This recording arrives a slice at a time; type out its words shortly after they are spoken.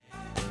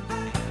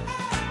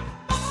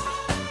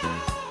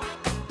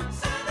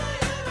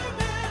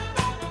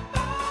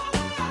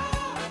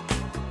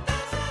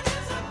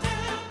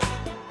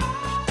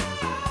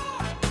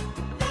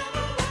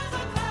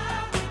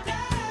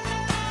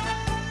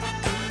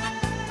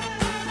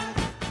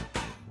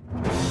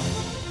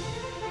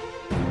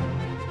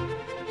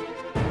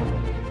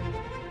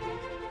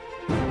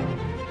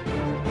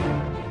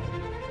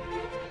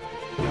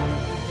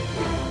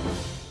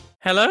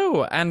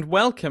Hello, and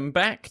welcome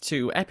back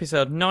to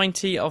episode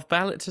 90 of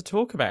Ballot to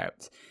Talk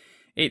About.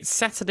 It's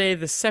Saturday,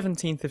 the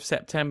 17th of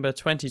September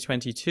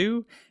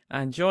 2022,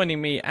 and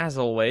joining me, as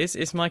always,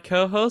 is my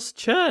co-host,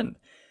 Churn.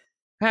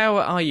 How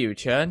are you,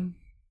 Churn?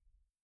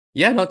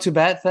 Yeah, not too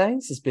bad,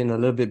 thanks. It's been a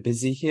little bit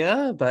busy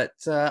here, but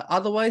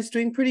otherwise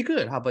doing pretty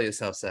good. How about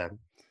yourself, Sam?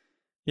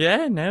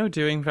 Yeah, no,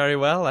 doing very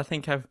well. I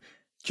think I've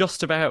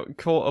just about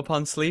caught up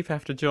on sleep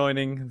after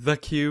joining The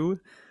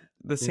Q,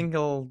 the Mm.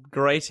 single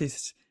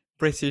greatest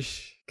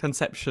British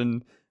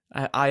conception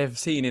I have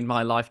seen in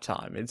my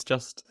lifetime. It's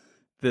just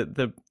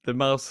the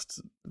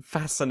most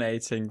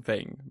fascinating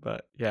thing.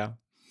 But yeah.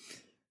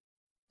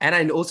 And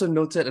I also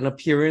noted an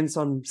appearance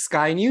on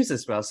Sky News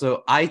as well.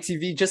 So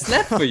ITV just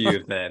left for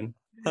you then.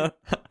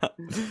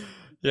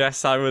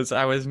 Yes, I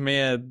was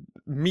mere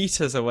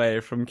meters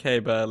away from Kay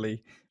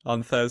Burley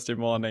on Thursday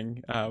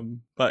morning.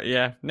 But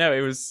yeah, no,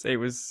 it was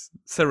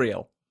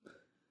surreal.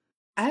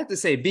 I have to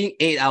say, being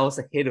 8 hours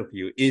ahead of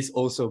you is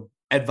also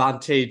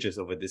advantageous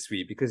over this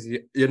week because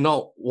you're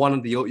not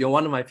you're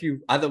one of my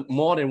few other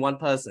more than one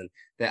person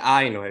that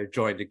I know have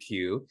joined the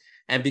queue.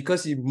 And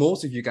because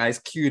most of you guys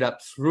queued up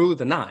through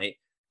the night,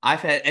 I've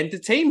had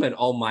entertainment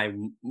all my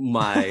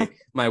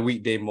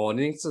weekday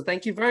morning. So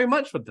thank you very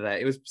much for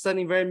that. It was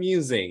certainly very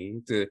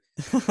amusing to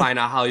find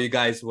out how you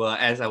guys were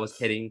as I was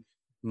heading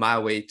my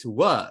way to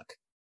work.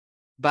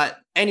 But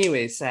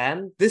anyway,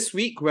 Sam, this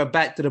week we're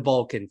back to the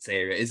Balkans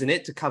area, isn't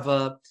it? To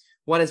cover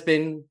what has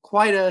been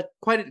quite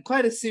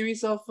a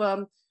series of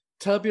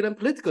turbulent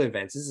political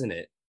events, isn't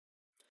it?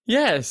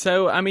 Yeah,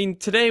 so I mean,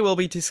 today we'll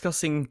be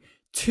discussing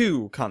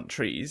two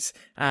countries,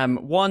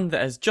 one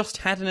that has just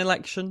had an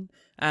election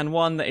and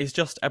one that is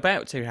just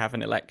about to have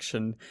an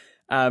election.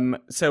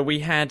 So we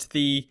had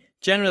the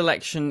general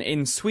election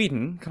in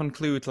Sweden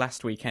conclude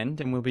last weekend,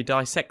 and we'll be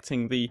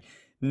dissecting the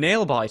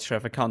nail-biter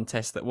of a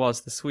contest that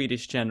was the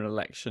Swedish general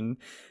election.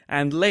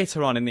 And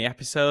later on in the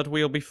episode,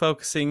 we'll be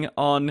focusing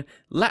on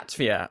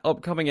Latvia,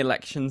 upcoming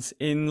elections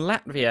in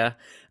Latvia,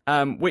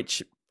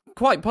 which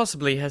quite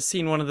possibly has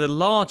seen one of the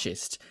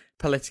largest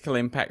political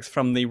impacts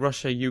from the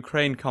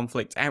Russia-Ukraine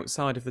conflict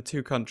outside of the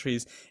two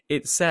countries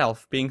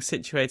itself, being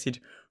situated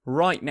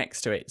right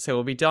next to it. So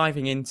we'll be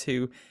diving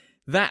into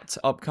that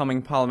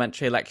upcoming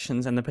parliamentary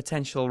elections and the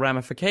potential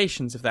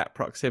ramifications of that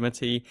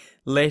proximity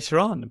later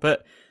on.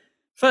 But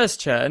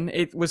first, Churn,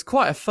 it was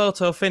quite a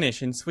photo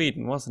finish in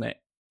Sweden, wasn't it?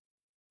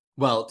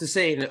 Well, to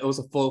say that it was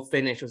a full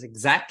finish was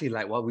exactly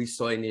like what we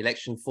saw in the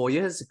election 4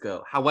 years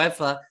ago.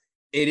 However,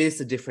 it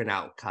is a different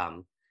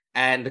outcome.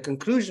 And the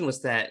conclusion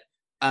was that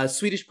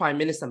Swedish Prime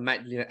Minister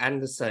Magdalena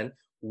Andersson,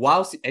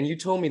 and you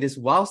told me this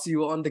whilst you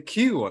were on the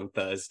queue on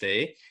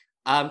Thursday,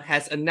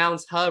 has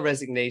announced her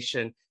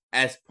resignation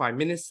as Prime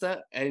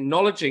Minister,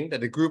 acknowledging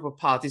that the group of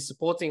parties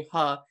supporting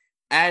her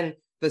and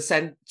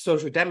the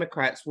Social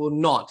Democrats will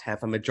not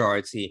have a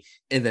majority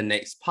in the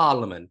next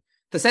parliament.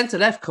 The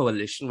centre-left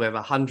coalition will have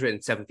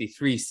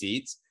 173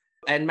 seats,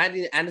 and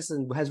Magdalena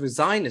Andersson has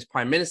resigned as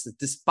Prime Minister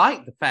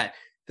despite the fact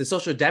the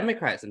Social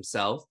Democrats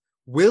themselves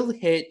will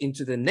head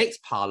into the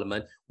next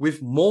parliament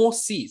with more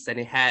seats than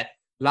they had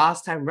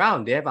last time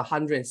round. They have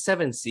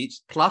 107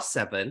 seats plus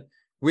 7,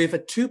 with a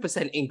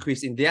 2%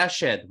 increase in their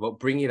share of the vote,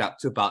 bringing it up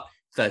to about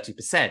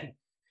 30%.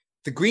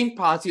 The Green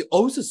Party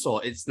also saw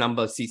its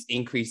number of seats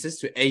increases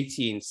to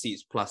 18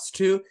 seats plus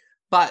 2,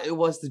 but it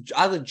was the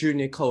other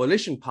junior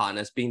coalition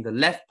partners, being the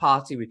Left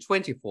Party with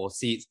 24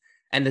 seats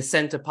and the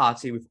Centre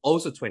Party with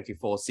also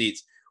 24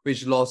 seats,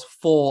 which lost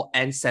 4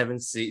 and 7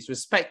 seats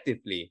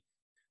respectively.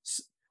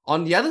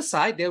 On the other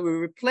side, they were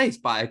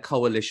replaced by a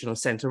coalition of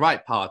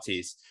centre-right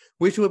parties,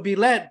 which will be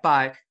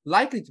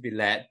likely to be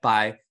led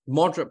by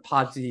moderate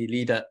party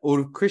leader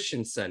Ulf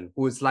Kristersson,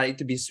 who is likely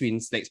to be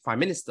Sweden's next prime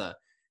minister.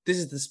 This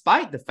is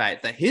despite the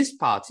fact that his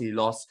party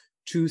lost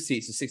 2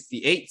 seats to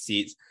 68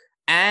 seats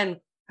and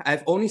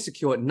have only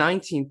secured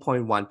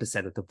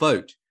 19.1% of the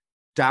vote,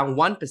 down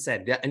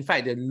 1%. They're, in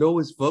fact, their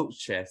lowest vote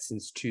share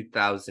since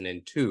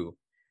 2002.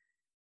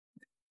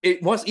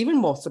 It was even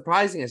more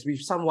surprising, as we've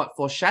somewhat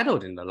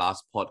foreshadowed in the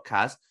last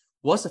podcast,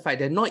 was the fact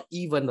they're not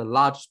even the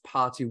largest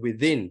party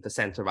within the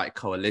centre-right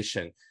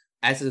coalition,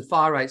 as the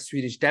far-right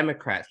Swedish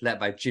Democrats, led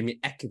by Jimmy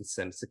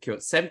Åkesson,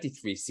 secured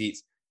 73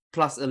 seats,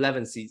 plus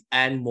 11 seats,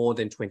 and more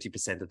than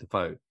 20% of the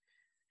vote.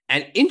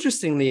 And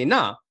interestingly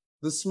enough,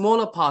 the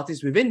smaller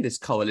parties within this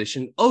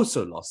coalition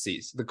also lost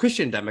seats. The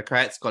Christian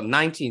Democrats got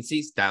 19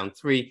 seats, down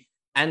 3,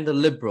 and the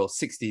Liberals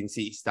 16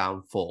 seats,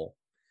 down 4.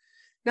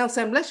 Now,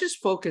 Sam, let's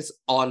just focus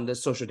on the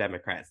Social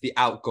Democrats, the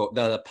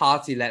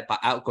party led by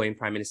outgoing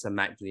Prime Minister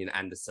Magdalena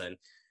Andersson.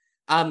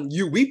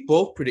 We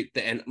both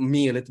predicted, and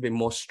me a little bit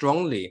more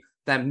strongly,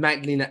 that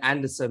Magdalena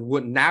Andersson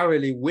would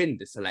narrowly win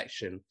this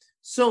election.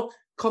 So,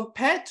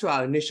 compared to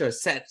our initial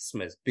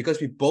assessments,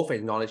 because we both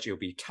acknowledge it'll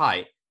be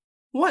tight,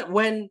 what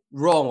went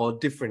wrong or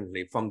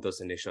differently from those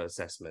initial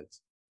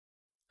assessments?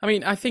 I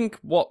mean, I think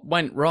what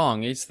went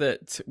wrong is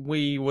that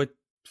we were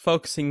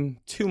focusing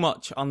too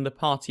much on the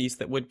parties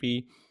that would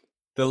be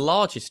the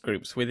largest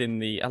groups within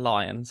the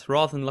alliance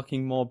rather than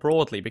looking more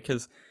broadly,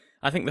 because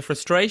I think the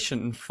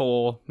frustration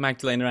for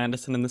Magdalena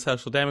Andersson and the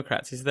Social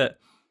Democrats is that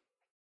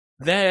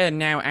they're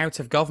now out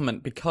of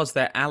government because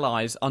their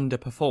allies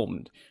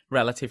underperformed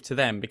relative to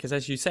them. Because,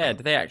 as you said,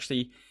 they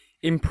actually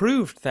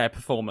improved their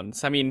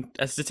performance. I mean,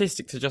 a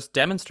statistic to just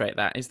demonstrate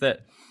that is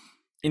that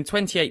in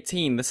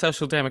 2018, the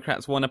Social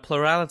Democrats won a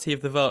plurality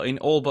of the vote in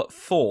all but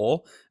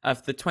 4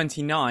 of the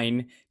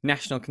 29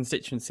 national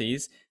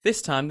constituencies.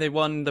 This time, they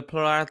won the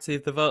plurality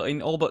of the vote in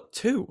all but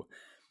 2.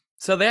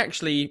 So they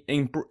actually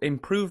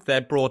improved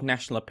their broad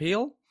national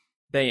appeal,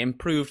 they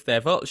improved their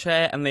vote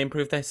share, and they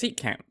improved their seat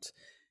count.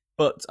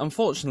 But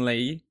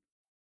unfortunately,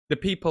 the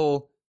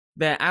people,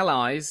 their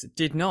allies,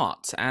 did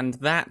not, and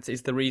that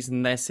is the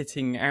reason they're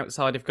sitting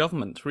outside of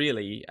government,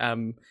 really.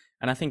 And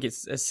I think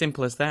it's as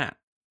simple as that.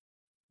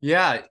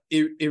 Yeah,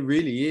 it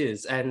really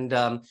is. And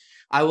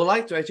I would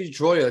like to actually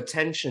draw your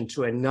attention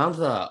to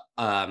another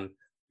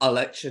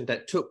election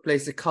that took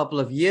place a couple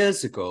of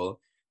years ago,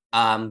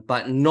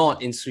 but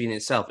not in Sweden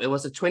itself. It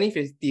was the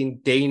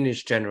 2015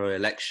 Danish general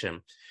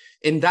election.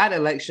 In that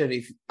election,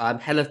 if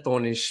Helle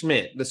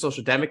Thorning-Schmidt, the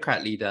Social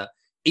Democrat leader,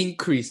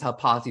 increased her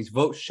party's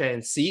vote share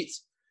and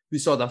seats, we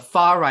saw the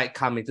far right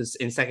come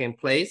in second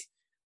place.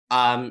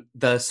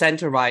 The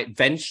center right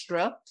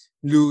Venstre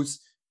lose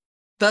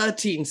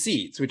 13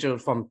 seats, which are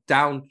from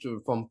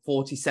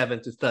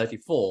 47 to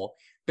 34.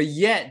 But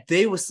yet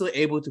they were still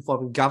able to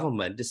form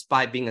government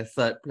despite being a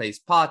third place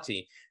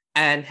party.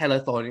 And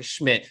Helle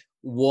Thorning-Schmidt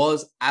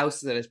was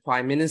ousted as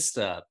prime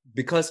minister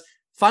because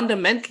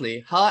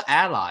fundamentally her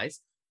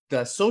allies,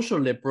 the social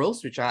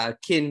liberals, which are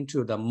akin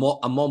to a more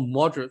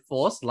moderate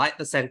force, like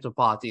the Centre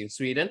Party in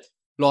Sweden,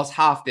 lost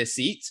half their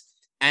seats.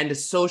 And the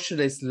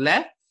socialist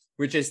left,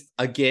 which is,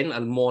 again, a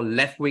more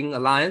left-wing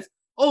alliance,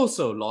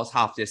 also lost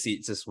half their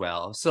seats as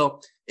well. So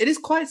it is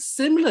quite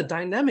similar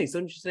dynamics,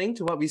 don't you think,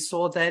 to what we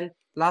saw then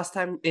last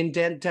time in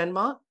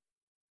Denmark?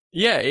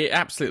 Yeah, it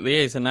absolutely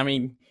is. And I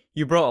mean,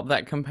 you brought up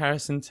that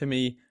comparison to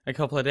me a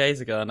couple of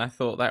days ago, and I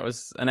thought that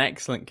was an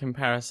excellent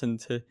comparison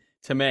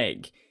to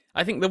make.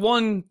 I think the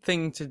one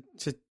thing to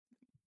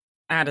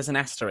add as an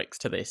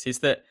asterisk to this is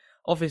that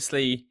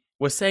obviously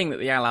we're saying that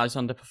the Allies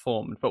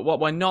underperformed, but what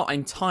we're not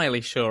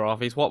entirely sure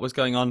of is what was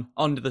going on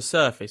under the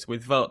surface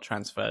with vote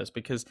transfers,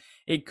 because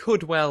it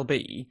could well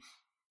be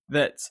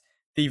that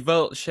the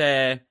vote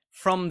share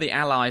from the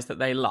Allies that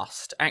they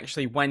lost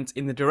actually went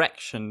in the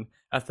direction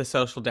of the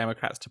Social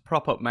Democrats to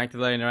prop up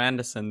Magdalena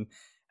Andersson,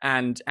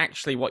 and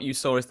actually what you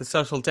saw is the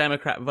Social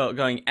Democrat vote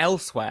going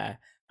elsewhere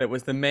that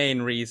was the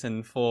main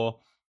reason for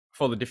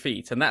the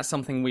defeat. And that's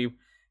something we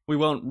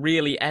won't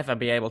really ever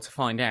be able to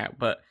find out.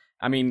 But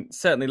I mean,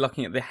 certainly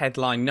looking at the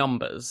headline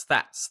numbers,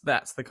 that's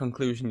the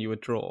conclusion you would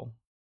draw.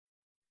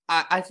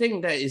 I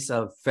think that is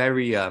a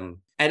very and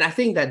I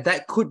think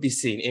that could be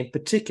seen in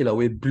particular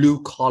with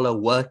blue collar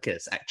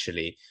workers,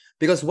 actually,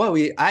 because what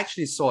we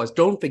actually saw is,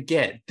 don't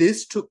forget,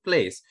 this took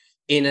place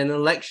in an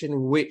election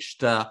in which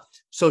the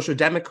Social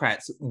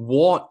Democrats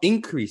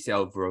increased their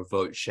overall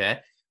vote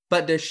share,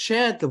 but the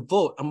share of the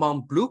vote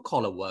among blue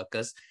collar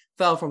workers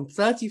fell from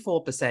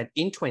 34%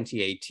 in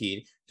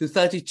 2018 to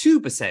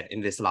 32%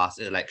 in this last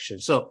election.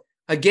 So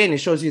again, it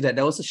shows you that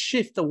there was a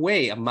shift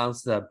away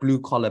amongst the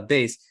blue-collar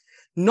base,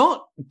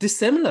 not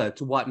dissimilar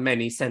to what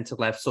many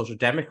center-left social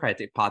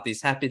democratic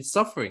parties have been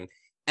suffering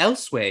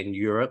elsewhere in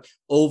Europe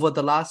over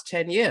the last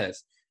 10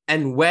 years.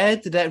 And where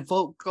did that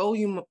vote go,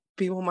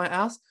 people might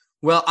ask?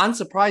 Well,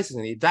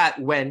 unsurprisingly, that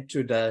went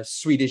to the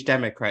Swedish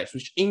Democrats,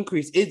 which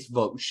increased its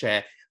vote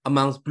share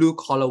amongst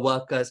blue-collar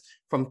workers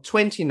from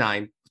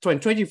 24%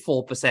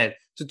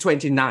 to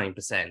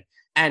 29%.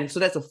 And so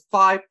that's a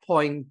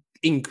 5-point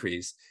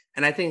increase.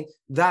 And I think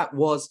that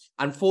was,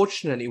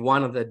 unfortunately,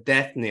 one of the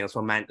death nails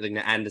for Magdalena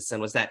Andersson,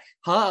 was that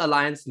her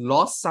alliance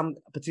lost some,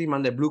 particularly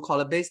among the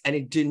blue-collar base, and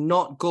it did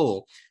not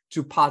go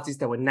to parties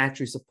that would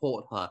naturally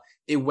support her.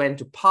 It went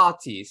to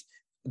parties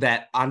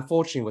that,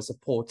 unfortunately, were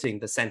supporting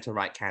the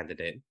center-right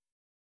candidate.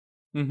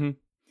 Mm-hmm.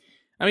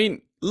 I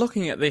mean,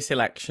 looking at this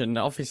election,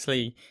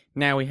 obviously,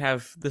 now we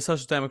have the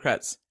Social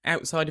Democrats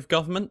outside of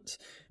government.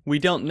 We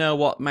don't know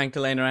what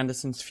Magdalena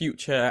Andersson's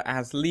future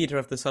as leader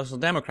of the Social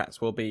Democrats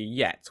will be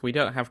yet. We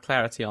don't have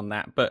clarity on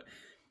that. But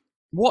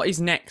what is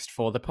next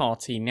for the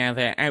party now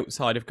they're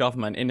outside of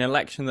government in an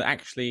election that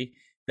actually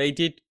they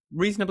did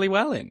reasonably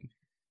well in?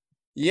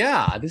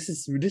 Yeah, this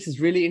is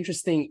really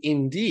interesting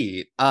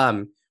indeed.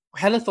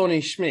 Helle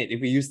Thorning-Schmidt,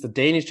 if we use the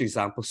Danish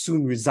example,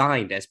 soon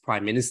resigned as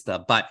prime minister,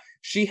 but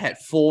she had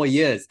 4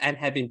 years and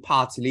had been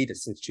party leader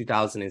since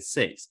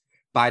 2006.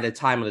 By the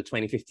time of the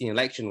 2015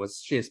 election,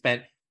 she had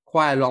spent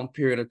quite a long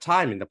period of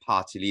time in the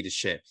party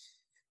leadership.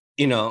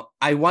 You know,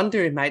 I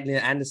wonder if Magdalena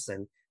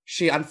Andersson,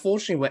 she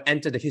unfortunately will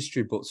enter the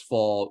history books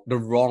for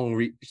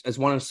the as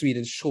one of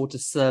Sweden's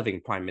shortest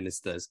serving prime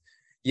ministers.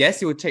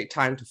 Yes, it would take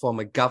time to form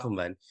a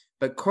government,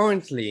 but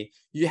currently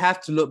you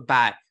have to look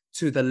back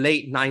to the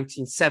late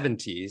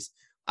 1970s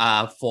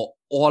for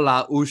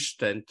Ola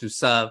Ullsten to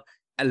serve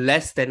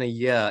less than a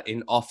year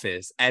in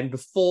office. And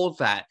before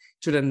that,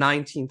 to the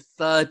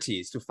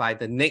 1930s to find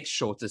the next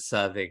shortest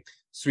serving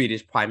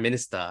Swedish prime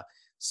minister.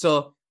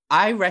 So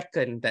I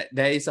reckon that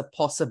there is a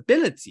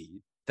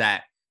possibility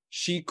that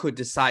she could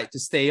decide to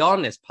stay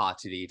on as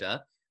party leader.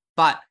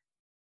 But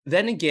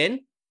then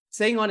again,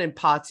 staying on in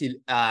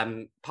party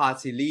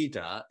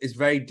leader is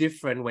very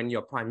different when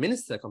you're prime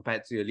minister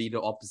compared to your leader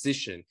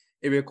opposition.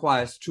 It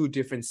requires two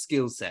different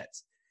skill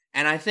sets.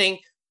 And I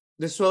think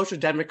the Social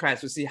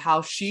Democrats will see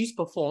how she's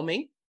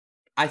performing.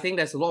 I think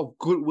there's a lot of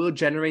goodwill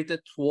generated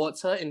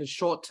towards her in the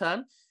short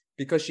term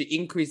because she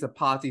increased the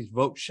party's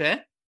vote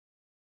share.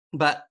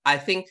 But I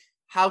think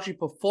how she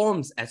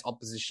performs as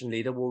opposition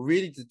leader will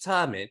really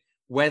determine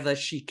whether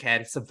she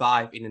can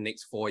survive in the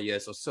next 4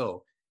 years or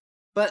so.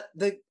 But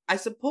I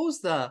suppose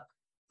the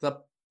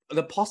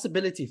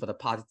possibility for the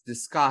party to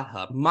discard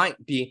her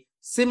might be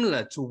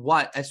similar to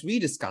what, as we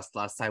discussed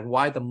last time,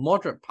 why the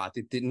moderate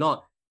party did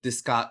not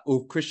discard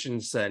Ulf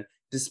Christensen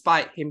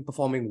despite him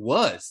performing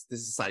worse. This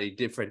is slightly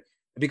different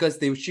because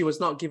she was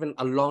not given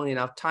a long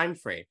enough time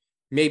frame.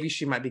 Maybe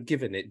she might be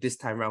given it this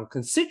time around,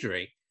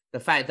 considering the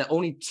fact that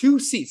only 2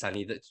 seats are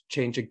needed to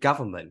change a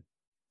government.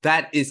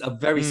 That is a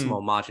very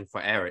small margin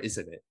for error,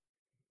 isn't it?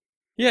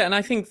 Yeah, and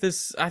I think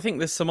there's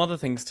some other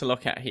things to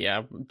look at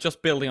here.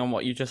 Just building on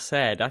what you just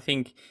said, I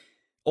think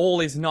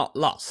all is not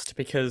lost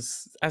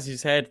because, as you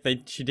said,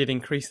 she did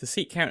increase the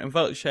seat count and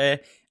vote share,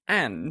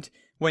 and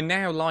we're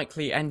now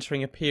likely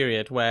entering a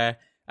period where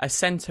a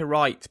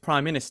centre-right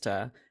prime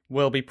minister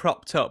will be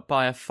propped up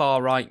by a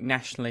far-right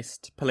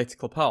nationalist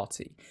political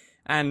party.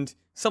 And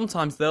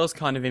sometimes those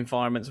kind of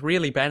environments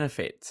really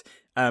benefit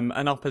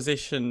an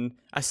opposition,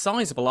 a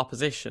sizable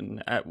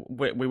opposition,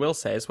 we will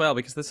say as well,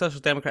 because the Social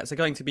Democrats are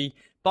going to be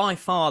by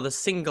far the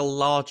single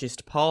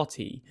largest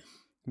party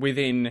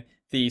within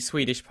the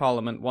Swedish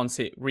parliament once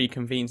it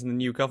reconvenes and the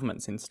new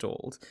government's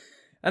installed.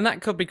 And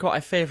that could be quite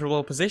a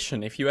favourable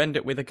position if you end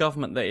up with a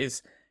government that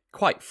is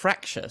quite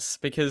fractious,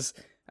 because,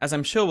 as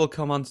I'm sure we'll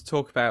come on to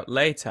talk about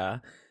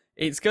later,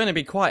 it's going to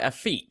be quite a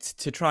feat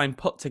to try and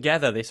put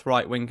together this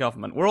right-wing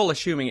government. We're all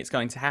assuming it's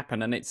going to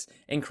happen, and it's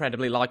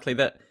incredibly likely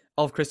that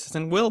Ulf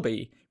Kristersson will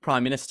be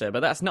Prime Minister, but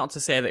that's not to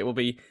say that it will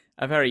be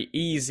a very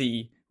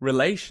easy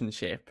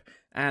relationship,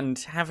 and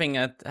having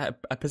a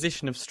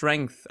position of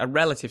strength, a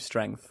relative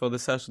strength for the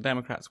Social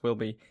Democrats will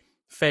be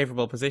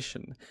favourable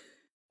position.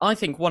 I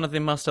think one of the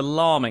most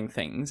alarming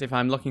things, if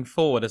I'm looking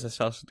forward as a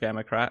Social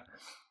Democrat,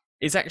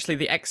 is actually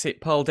the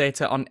exit poll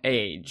data on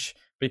age,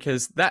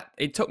 because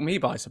it took me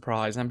by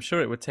surprise. I'm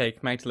sure it would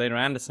take Magdalena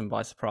Andersson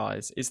by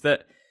surprise, is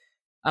that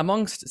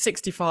amongst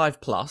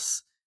 65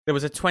 plus, there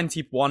was a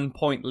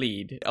 21-point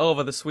lead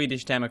over the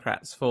Swedish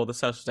Democrats for the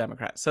Social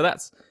Democrats. So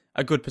that's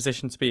a good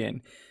position to be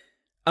in.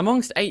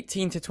 Amongst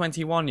 18 to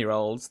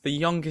 21-year-olds, the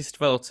youngest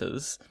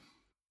voters,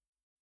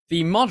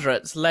 the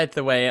moderates led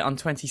the way on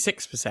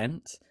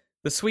 26%,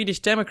 the Swedish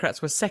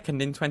Democrats were second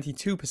in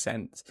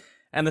 22%,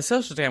 and the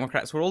Social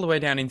Democrats were all the way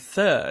down in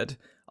third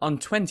on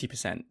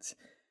 20%.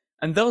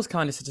 And those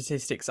kind of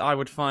statistics I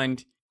would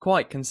find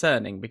quite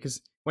concerning,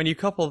 because when you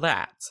couple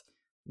that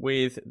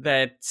with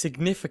their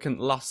significant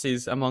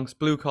losses amongst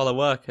blue-collar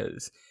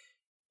workers,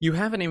 you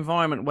have an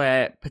environment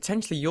where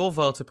potentially your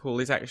voter pool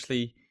is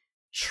actually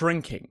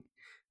shrinking,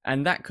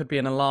 and that could be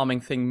an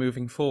alarming thing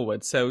moving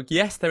forward. So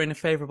yes, they're in a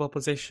favourable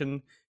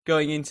position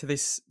going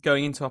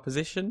into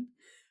opposition,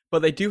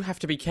 but they do have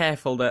to be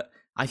careful that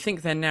I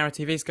think their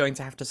narrative is going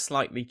to have to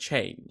slightly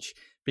change,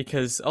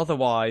 because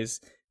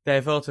otherwise their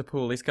voter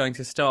pool is going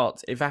to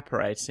start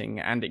evaporating,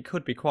 and it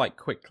could be quite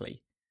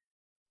quickly.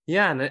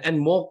 Yeah,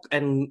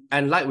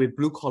 and like with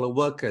blue collar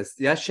workers,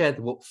 their share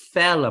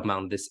fell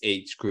among this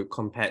age group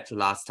compared to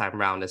last time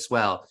round as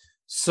well.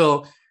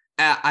 So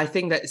I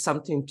think that's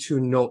something to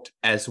note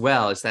as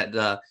well, is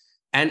that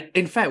and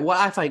in fact, what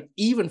I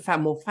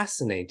find more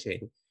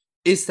fascinating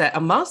is that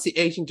amongst the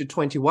 18 to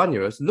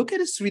 21-year-olds, look at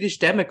the Swedish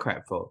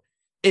Democrat vote.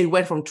 It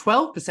went from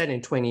 12%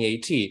 in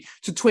 2018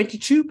 to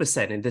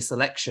 22% in this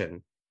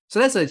election. So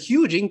that's a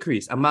huge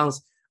increase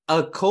amongst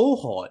a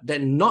cohort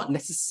that not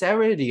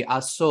necessarily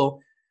are so,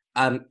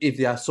 if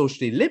they are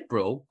socially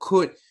liberal,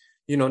 could,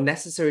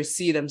 necessarily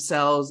see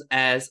themselves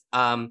as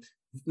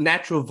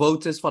natural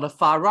voters for the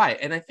far right.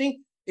 And I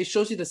think it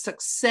shows you the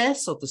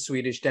success of the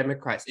Swedish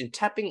Democrats in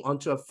tapping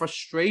onto a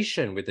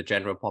frustration with the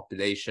general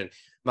population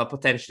about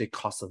potentially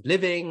cost of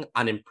living,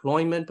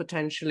 unemployment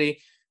potentially,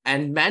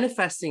 and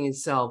manifesting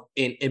itself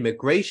in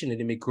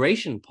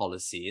immigration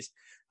policies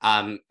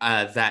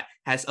that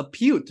has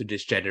appealed to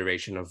this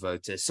generation of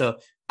voters. So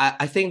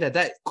I think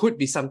that could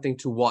be something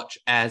to watch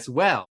as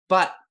well.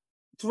 But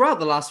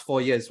throughout the last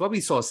 4 years, what we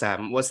saw,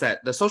 Sam, was that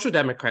the Social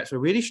Democrats were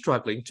really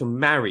struggling to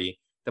marry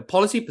the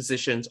policy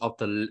positions of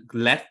the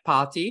left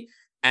party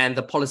and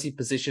the policy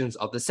positions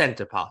of the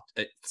center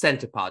party.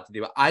 They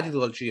were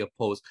ideologically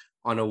opposed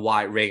on a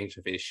wide range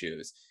of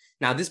issues.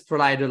 Now, this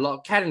provided a lot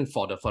of cannon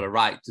fodder for the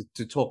right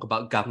to talk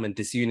about government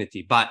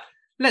disunity. But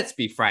let's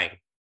be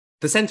frank,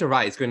 the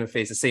center-right is going to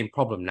face the same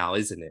problem now,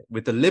 isn't it?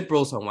 With the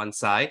Liberals on one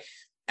side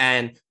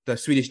and the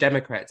Swedish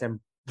Democrats. And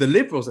the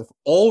Liberals have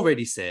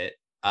already said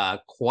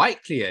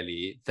quite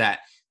clearly that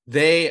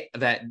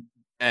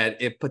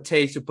it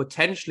pertains to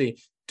potentially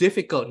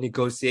difficult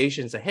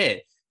negotiations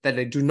ahead that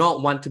they do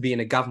not want to be in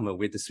a government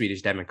with the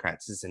Swedish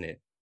Democrats, isn't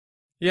it?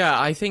 Yeah,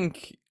 I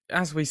think,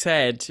 as we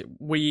said,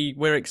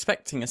 we're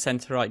expecting a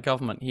centre-right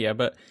government here,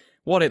 but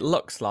what it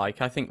looks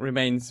like, I think,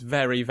 remains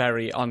very,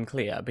 very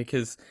unclear,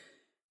 because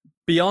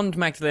beyond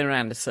Magdalena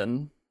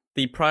Andersson,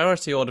 the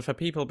priority order for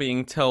people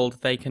being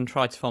told they can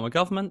try to form a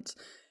government,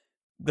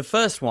 the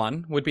first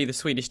one would be the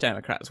Swedish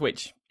Democrats,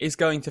 which is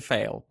going to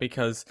fail,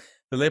 because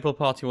the Liberal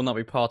Party will not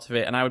be part of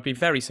it, and I would be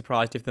very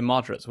surprised if the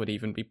moderates would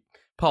even be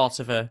part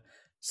of a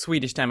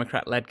Swedish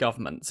Democrat-led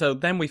government. So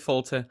then we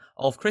fall to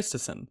Ulf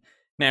Kristersson.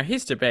 Now,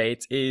 his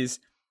debate is,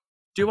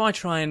 do I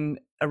try and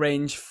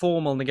arrange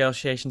formal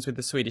negotiations with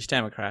the Swedish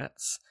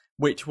Democrats,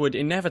 which would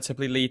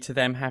inevitably lead to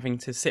them having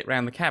to sit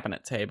round the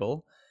cabinet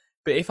table?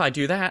 But if I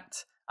do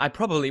that, I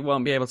probably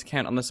won't be able to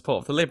count on the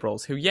support of the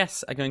Liberals, who,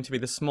 yes, are going to be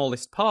the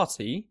smallest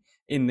party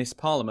in this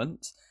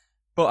parliament,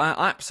 but are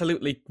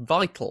absolutely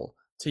vital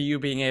to you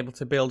being able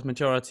to build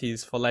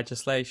majorities for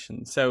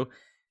legislation. So,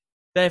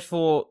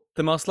 therefore,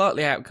 the most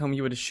likely outcome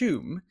you would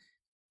assume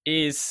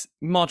is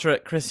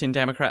moderate Christian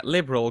Democrat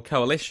Liberal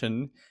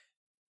coalition,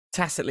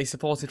 tacitly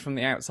supported from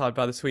the outside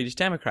by the Swedish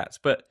Democrats.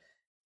 But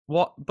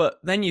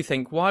then you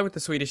think, why would the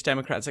Swedish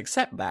Democrats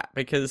accept that?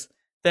 Because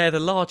they're the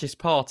largest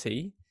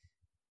party,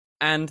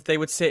 and they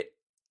would sit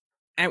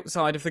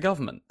outside of the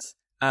government.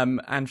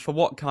 And for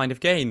what kind of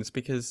gains?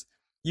 Because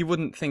you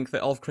wouldn't think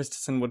that Ulf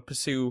Kristersson would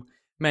pursue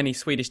many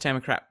Swedish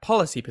Democrat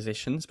policy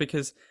positions,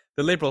 because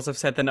the Liberals have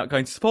said they're not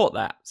going to support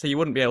that, so you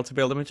wouldn't be able to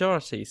build a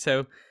majority.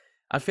 So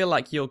I feel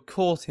like you're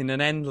caught in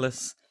an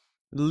endless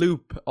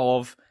loop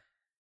of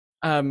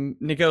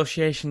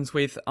negotiations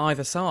with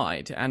either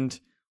side, and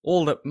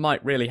all that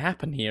might really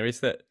happen here is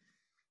that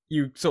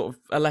you sort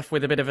of are left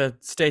with a bit of a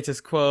status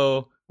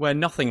quo where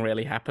nothing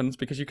really happens,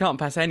 because you can't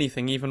pass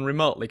anything even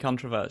remotely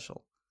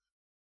controversial.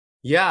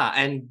 Yeah,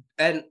 and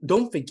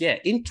don't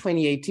forget, in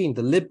 2018,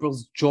 the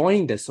Liberals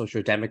joined the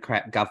Social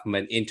Democrat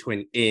government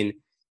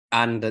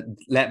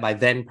led by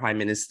then Prime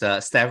Minister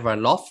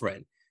Stefan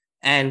Löfven.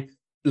 And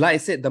like I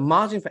said, the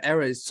margin for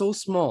error is so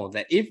small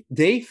that if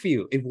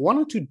one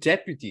or two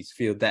deputies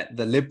feel that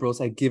the Liberals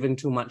have given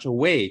too much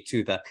away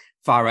to the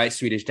far-right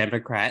Swedish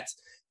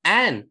Democrats,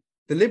 and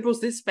the Liberals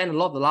did spend a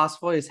lot of the last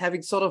 4 years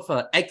having sort of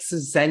an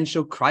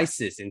existential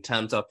crisis in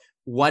terms of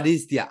what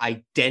is their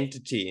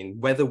identity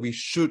and whether we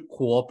should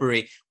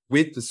cooperate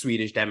with the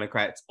Swedish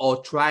Democrats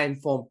or try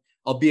and form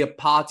or be a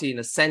party in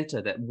the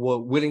center that were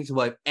willing to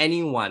work with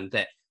anyone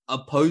that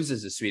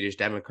opposes the Swedish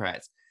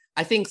Democrats.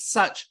 I think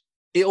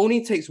it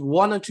only takes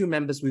one or two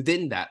members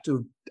within that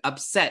to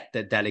upset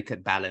the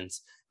delicate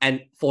balance and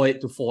for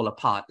it to fall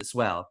apart as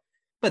well.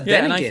 But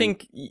then again, I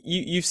think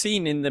you've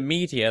seen in the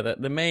media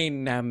that the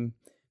main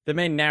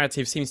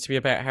narrative seems to be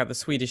about how the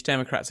Swedish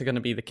Democrats are going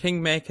to be the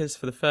kingmakers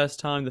for the first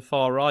time, the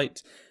far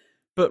right.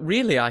 But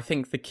really, I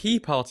think the key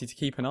party to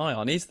keep an eye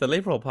on is the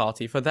Liberal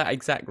Party for that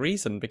exact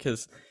reason,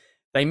 because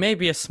they may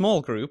be a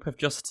small group of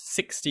just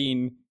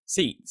 16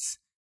 seats,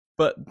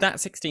 but that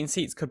 16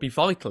 seats could be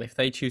vital if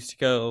they choose to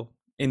go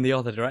in the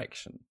other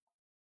direction.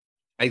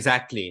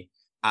 Exactly.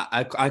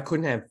 I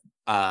couldn't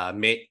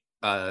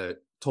have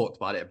talked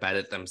about it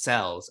better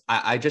themselves.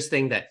 I just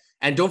think that,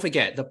 and don't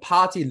forget, the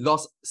party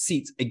lost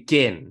seats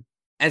again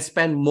and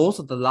spent most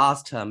of the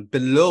last term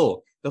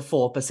below the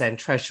 4%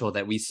 threshold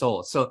that we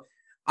saw. So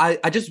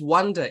I just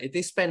wonder if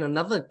they spend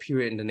another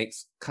period in the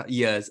next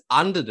years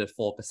under the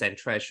 4%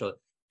 threshold,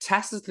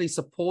 tacitly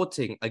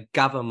supporting a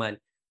government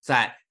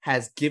that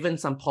has given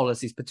some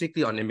policies,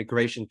 particularly on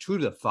immigration, to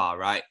the far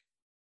right,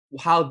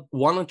 how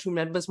one or two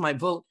members might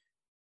vote,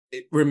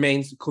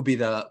 could be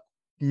the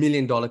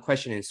million-dollar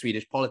question in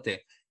Swedish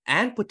politics,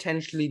 and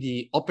potentially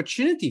the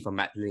opportunity for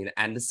Magdalena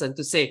Andersson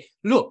to say,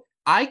 look,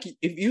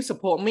 if you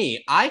support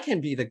me, I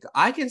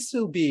can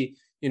still be,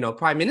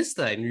 prime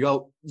minister, and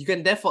you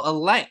can therefore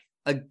elect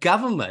a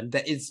government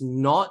that is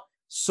not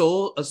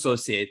so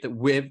associated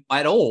with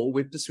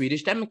the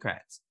Swedish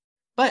Democrats.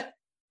 But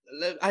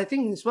I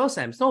think as well,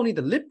 Sam, it's not only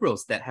the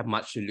Liberals that have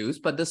much to lose,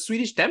 but the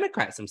Swedish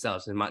Democrats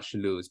themselves have much to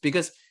lose,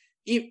 because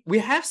we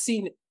have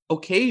seen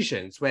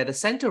occasions where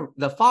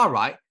the far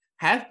right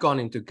have gone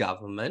into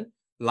government,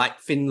 like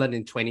Finland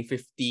in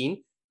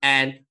 2015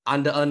 and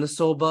under Erna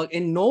Solberg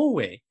in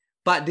Norway,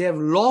 but they have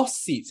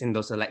lost seats in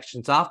those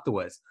elections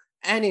afterwards.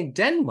 And in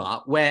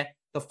Denmark, where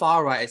the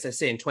far right, as I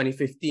say, in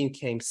 2015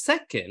 came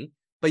second,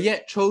 but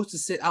yet chose to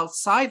sit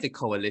outside the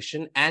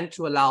coalition and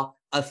to allow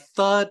a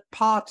third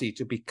party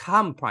to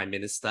become prime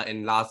minister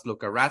in Lars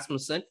Løkke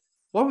Rasmussen.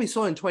 What we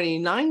saw in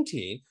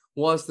 2019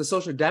 was the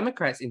Social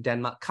Democrats in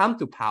Denmark come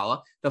to power,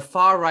 the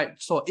far right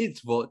saw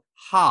its vote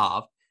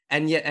halved,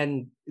 and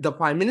the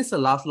Prime Minister,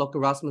 Lars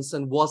Løkke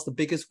Rasmussen, was the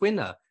biggest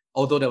winner,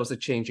 although there was a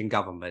change in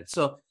government.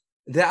 So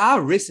there are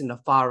risks in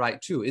the far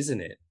right too, isn't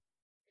it?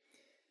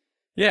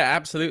 Yeah,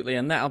 absolutely.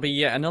 And that'll be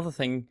yet another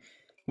thing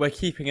we're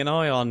keeping an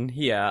eye on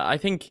here. I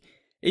think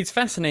it's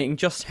fascinating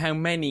just how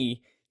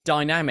many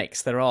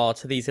dynamics there are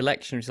to these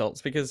election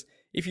results, because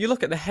if you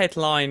look at the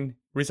headline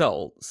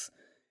results,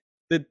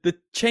 the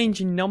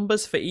change in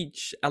numbers for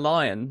each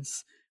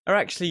alliance are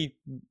actually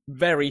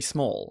very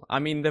small. I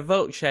mean, the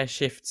vote share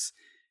shifts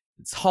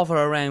hover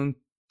around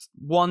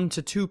 1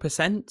 to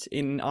 2%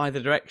 in either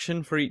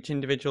direction for each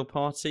individual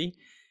party.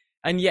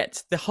 And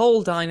yet the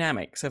whole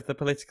dynamics of the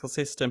political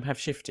system have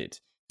shifted,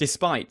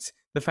 despite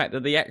the fact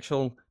that the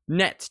actual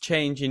net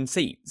change in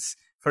seats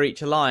for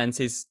each alliance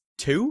is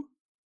 2.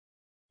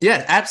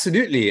 Yeah,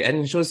 absolutely.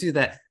 And it shows you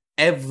that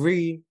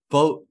every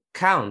vote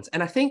counts.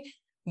 And I think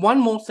one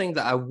more thing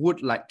that I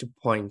would like to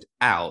point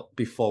out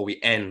before we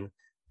end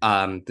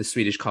the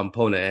Swedish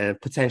component,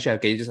 and potentially I'll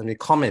get you something to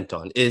comment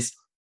on, is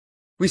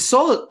we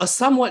saw a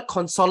somewhat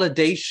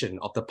consolidation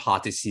of the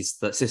party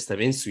system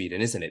in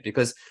Sweden, isn't it?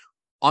 Because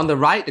on the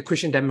right, the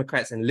Christian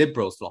Democrats and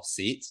Liberals lost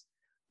seats.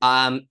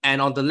 And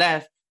on the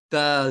left,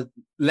 the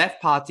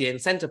Left Party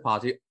and Centre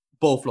Party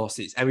both lost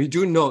seats. And we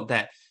do note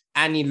that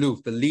Annie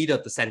Lööf, the leader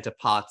of the Centre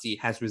Party,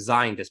 has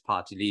resigned as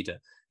party leader.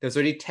 There's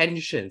already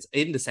tensions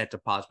in the Centre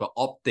Party about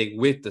opting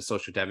with the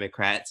Social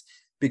Democrats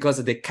because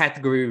of the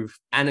category,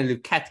 Annie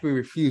Lööf category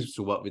refused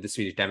to work with the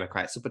Swedish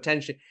Democrats. So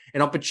potentially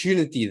an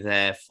opportunity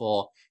there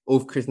for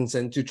Ulf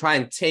Kristersson to try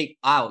and take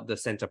out the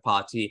Centre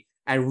Party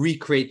and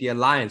recreate the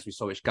alliance we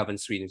saw which governed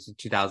Sweden in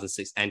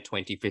 2006 and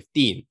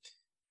 2015.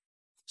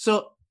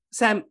 So,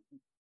 Sam,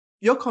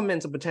 your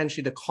comments on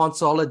potentially the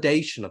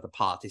consolidation of the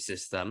party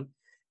system,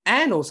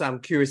 and also I'm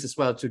curious as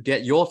well to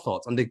get your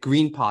thoughts on the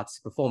Green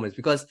Party's performance,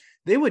 because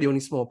they were the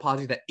only small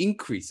party that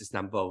increased its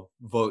number of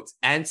votes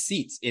and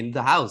seats in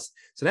the House.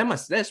 So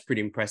that's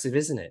pretty impressive,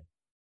 isn't it?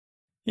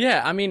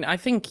 Yeah, I mean, I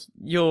think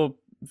you're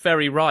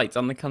very right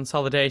on the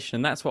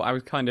consolidation. That's what I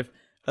was kind of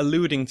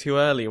alluding to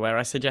earlier, where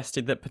I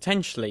suggested that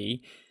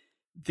potentially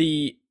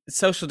the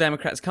Social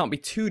Democrats can't be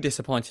too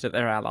disappointed at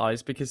their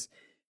allies, because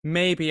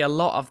maybe a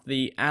lot of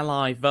the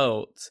ally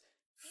vote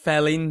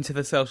fell into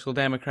the Social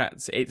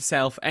Democrats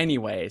itself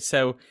anyway.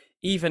 So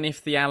even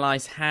if the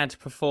allies had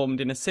performed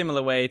in a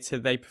similar way to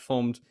they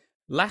performed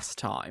last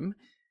time,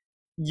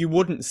 you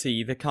wouldn't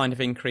see the kind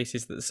of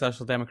increases that the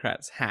Social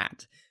Democrats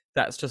had.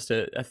 That's just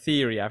a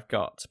theory I've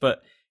got.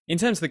 But in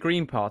terms of the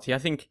Green Party, I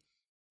think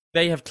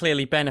they have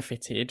clearly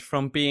benefited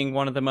from being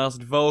one of the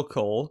most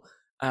vocal,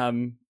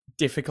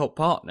 difficult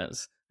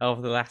partners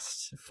over the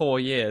last 4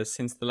 years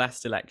since the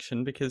last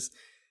election, because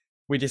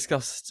we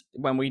discussed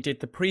when we did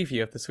the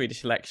preview of the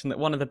Swedish election that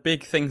one of the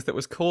big things that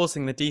was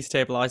causing the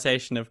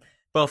destabilisation of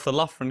both the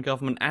Löfven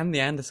government and the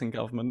Andersson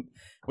government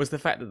was the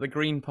fact that the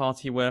Green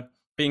Party were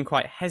being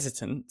quite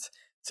hesitant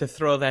to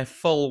throw their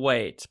full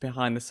weight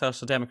behind the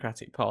Social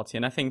Democratic Party.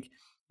 And I think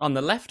on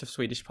the left of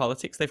Swedish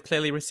politics, they've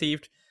clearly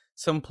received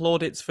some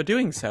plaudits for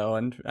doing so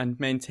and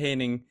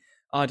maintaining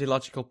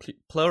ideological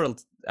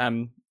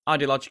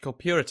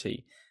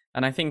purity.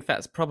 And I think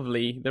that's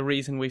probably the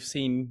reason we've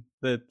seen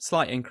the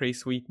slight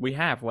increase we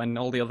have when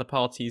all the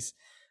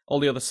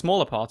other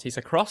smaller parties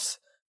across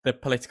the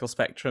political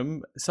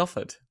spectrum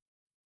suffered.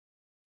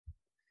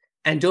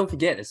 And don't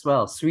forget as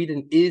well,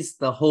 Sweden is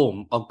the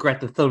home of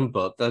Greta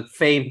Thunberg, the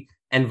famed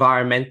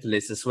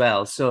environmentalist as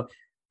well. So,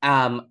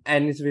 and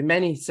it's with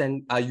many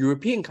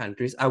European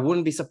countries, I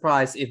wouldn't be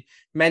surprised if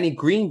many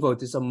Green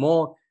voters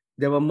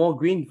there were more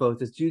Green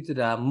voters due to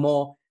the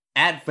more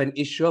advent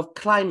issue of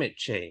climate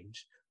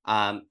change.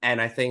 And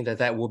I think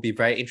that will be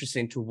very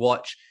interesting to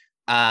watch.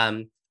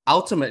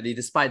 Ultimately,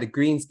 despite the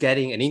Greens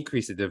getting an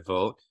increase in the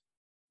vote,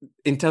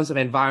 in terms of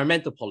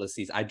environmental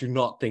policies, I do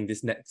not think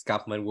this next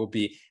government will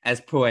be as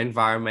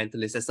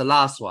pro-environmentalist as the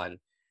last one.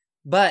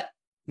 But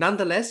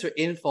nonetheless, we're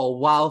in for a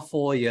wild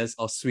 4 years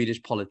of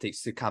Swedish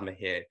politics to come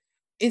ahead.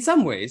 In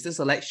some ways, this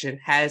election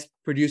has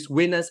produced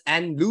winners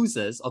and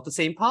losers of the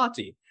same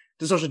party.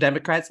 The Social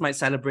Democrats might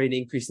celebrate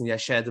increasing their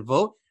share of the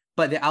vote,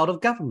 but they're out of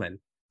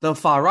government. The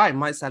far right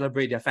might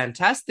celebrate their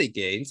fantastic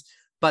gains,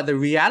 but the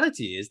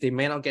reality is they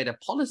may not get their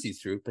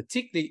policies through,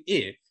 particularly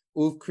if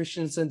Ulf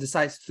Kristersson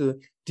decides to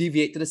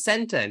deviate to the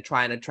center and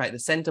try and attract the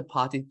center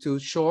party to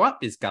shore up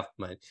his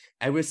government.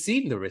 And we're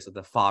seeing the risk of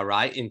the far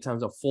right in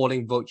terms of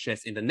falling vote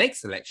shares in the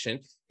next election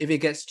if it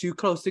gets too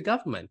close to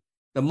government.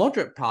 The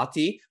moderate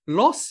party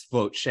lost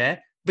vote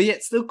share, but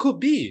yet still could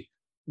be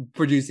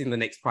producing the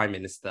next prime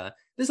minister.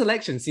 This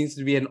election seems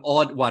to be an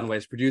odd one where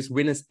it's produced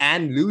winners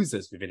and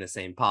losers within the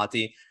same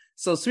party.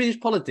 So Swedish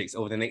politics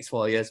over the next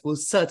 4 years will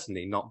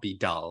certainly not be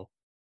dull.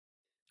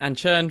 And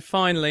Chern,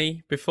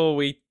 finally, before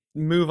we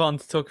move on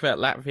to talk about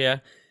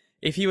Latvia,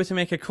 if you were to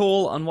make a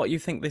call on what you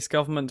think this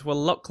government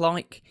will look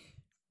like,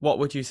 what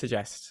would you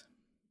suggest?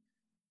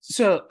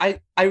 So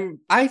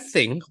I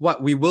think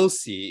what we will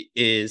see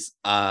is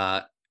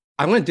I'm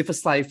going to differ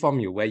slightly from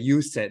you, where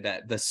you said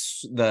that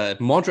the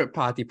moderate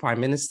party prime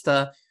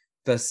minister,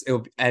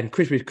 and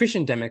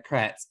Christian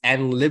Democrats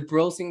and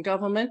Liberals in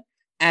government,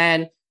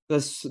 and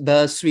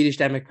the Swedish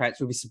Democrats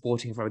will be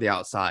supporting from the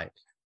outside.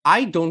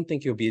 I don't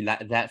think it will be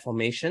that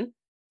formation.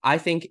 I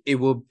think it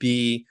will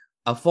be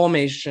a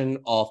formation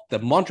of the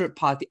moderate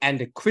party and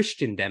the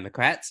Christian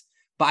Democrats,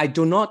 but I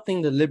do not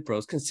think the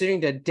Liberals, considering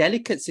their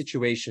delicate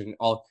situation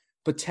of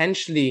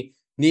potentially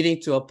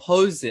needing to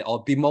oppose it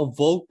or be more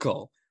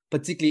vocal,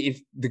 particularly if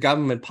the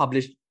government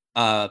published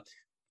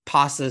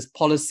passes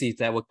policies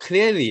that were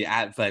clearly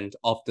advent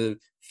of the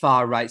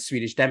far-right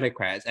Swedish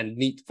Democrats and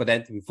need for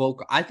them to be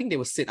vocal, I think they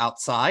will sit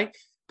outside,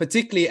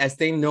 particularly as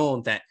they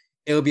know that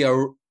it will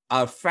be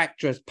a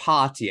fractious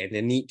party and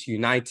they need to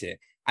unite it.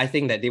 I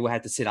think that they will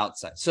have to sit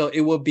outside. So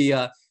it will be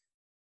a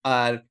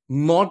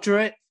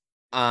moderate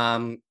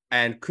and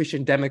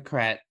Christian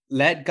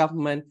Democrat-led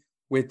government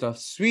with the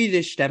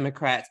Swedish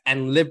Democrats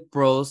and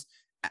Liberals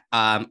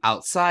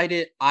outside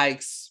it. I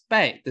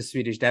expect the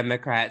Swedish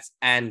Democrats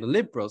and the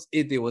Liberals,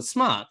 if they were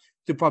smart,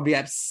 to probably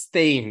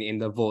abstain in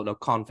the vote of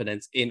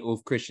confidence in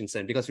Ulf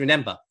Christensen. Because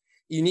remember,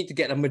 you need to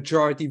get a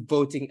majority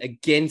voting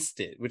against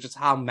it, which is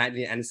how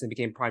Magdalena Andersson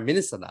became prime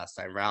minister last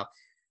time around.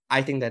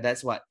 I think that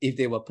that's what, if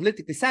they were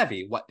politically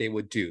savvy, what they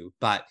would do.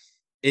 But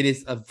it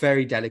is a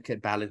very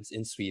delicate balance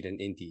in Sweden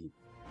indeed.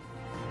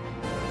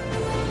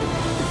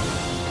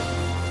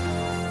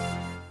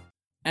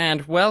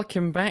 And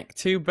welcome back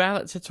to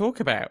Ballot to Talk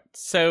About.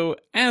 So,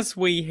 as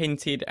we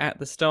hinted at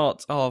the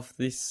start of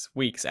this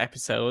week's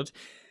episode,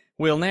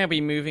 we'll now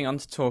be moving on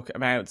to talk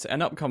about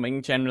an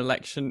upcoming general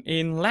election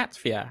in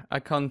Latvia,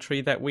 a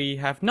country that we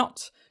have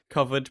not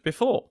covered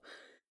before.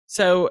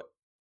 So,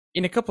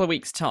 in a couple of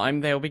weeks'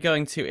 time, they'll be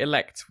going to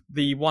elect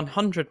the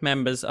 100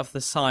 members of the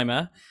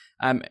Saeima,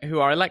 who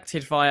are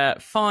elected via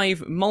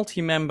 5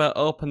 multi-member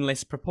open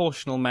list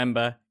proportional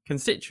member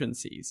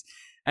constituencies.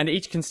 And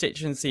each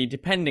constituency,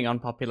 depending on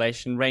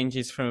population,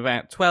 ranges from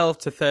about 12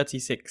 to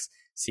 36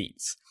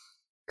 seats.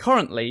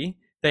 Currently,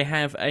 they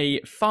have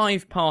a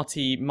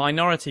 5-party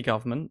minority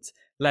government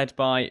led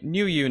by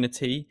New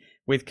Unity,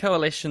 with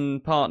coalition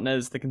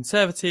partners the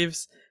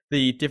Conservatives,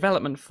 the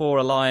Development for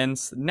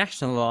Alliance,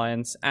 National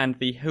Alliance, and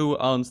the Who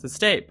Owns the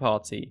State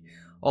party,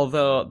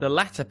 although the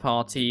latter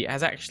party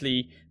has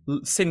actually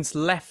since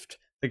left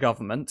the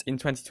government in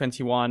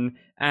 2021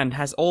 and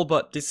has all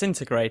but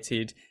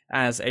disintegrated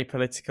as a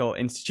political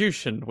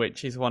institution,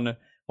 which is one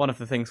of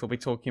the things we'll be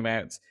talking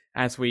about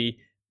as we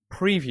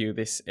preview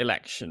this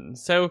election.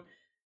 So,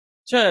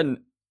 Chern,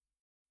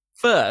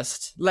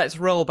 first, let's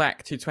roll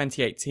back to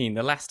 2018,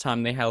 the last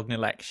time they held an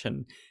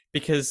election,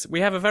 because we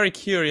have a very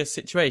curious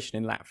situation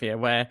in Latvia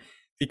where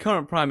the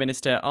current Prime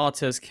Minister,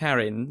 Artūrs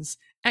Kariņš,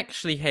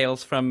 actually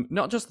hails from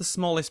not just the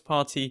smallest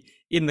party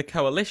in the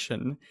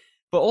coalition,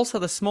 but also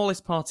the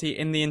smallest party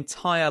in the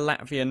entire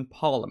Latvian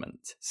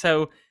parliament.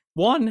 So,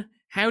 1,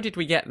 how did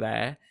we get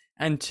there?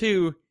 And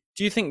 2,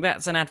 do you think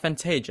that's an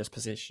advantageous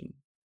position?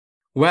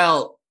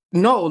 Well,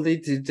 not only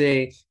did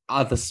they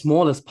are the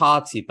smallest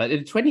party, but in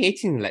the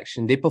 2018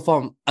 election, they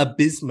performed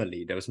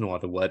abysmally. There was no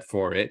other word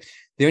for it.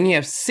 They only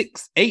have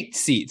 8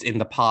 seats in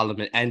the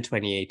parliament in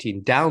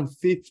 2018, down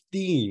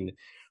 15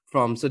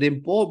 from, so they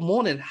bought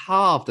more than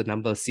half the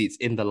number of seats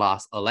in the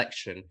last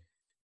election.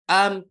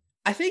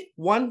 I think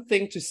one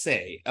thing to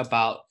say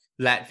about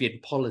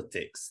Latvian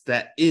politics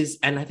that is,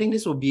 and I think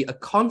this will be a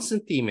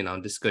constant theme in our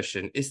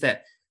discussion, is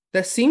that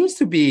there seems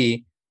to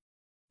be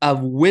a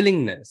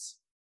willingness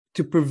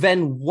to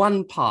prevent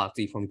one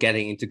party from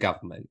getting into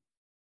government,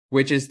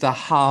 which is the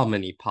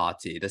Harmony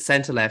Party, the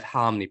centre-left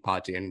Harmony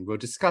Party, and we'll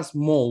discuss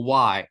more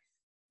why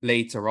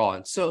later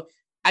on. So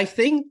I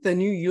think the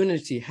New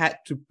Unity had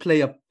to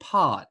play a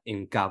part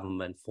in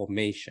government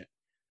formation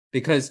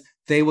because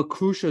they were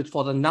crucial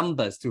for the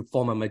numbers to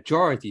form a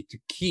majority to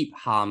keep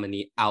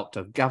Harmony out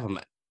of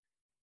government.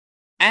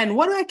 And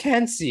what I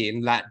can see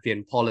in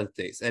Latvian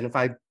politics, and if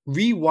I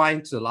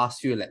rewind to the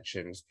last few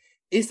elections,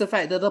 is the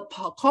fact that the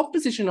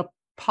composition of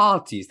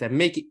parties that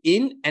make it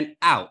in and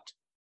out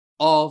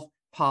of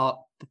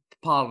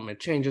parliament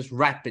changes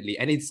rapidly.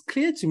 And it's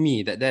clear to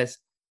me that there's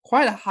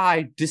quite a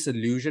high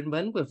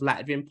disillusionment with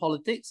Latvian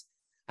politics.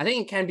 I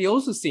think it can be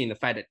also seen the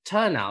fact that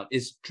turnout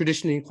is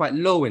traditionally quite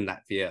low in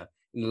Latvia.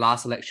 In the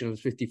last election, it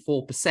was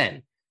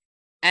 54%.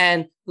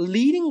 And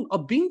leading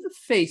or being the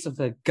face of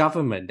a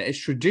government that is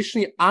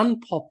traditionally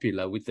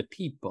unpopular with the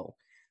people,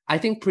 I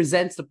think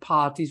presents the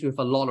parties with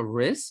a lot of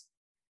risk.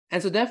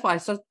 And so therefore,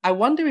 I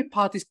wonder if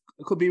parties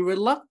could be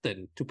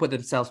reluctant to put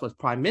themselves as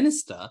prime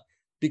minister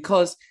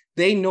because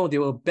they know they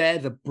will bear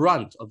the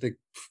brunt of the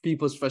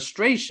people's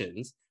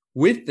frustrations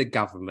with the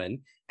government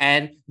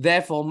and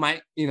therefore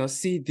might,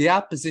 see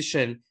their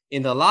position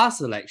in the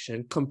last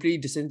election completely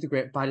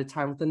disintegrate by the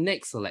time of the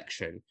next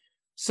election.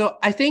 So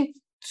I think,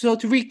 to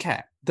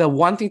recap, the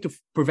wanting to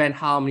prevent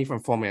Harmony from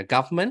forming a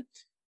government,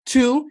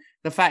 2,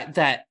 the fact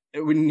that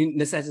it would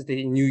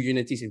necessitate New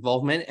Unity's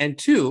involvement, and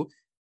 2,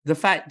 the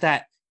fact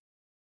that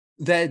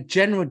the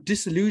general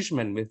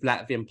disillusionment with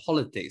Latvian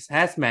politics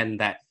has meant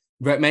that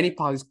many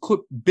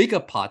bigger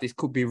parties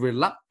could be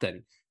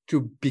reluctant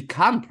to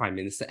become prime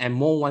minister and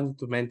more wanting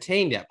to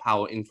maintain their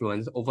power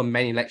influence over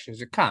many elections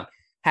to come,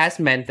 has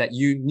meant that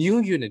New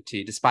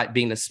Unity, despite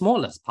being the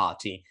smallest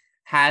party,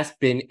 has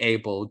been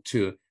able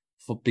to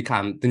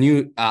become the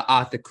new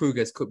Arthur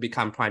Kruger's could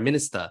become prime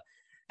minister.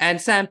 And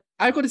Sam,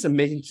 I've got this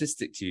amazing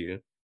statistic to you.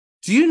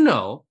 Do you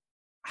know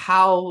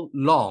how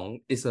long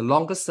is the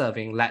longest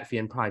serving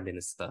Latvian prime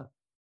minister?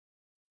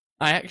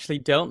 I actually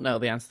don't know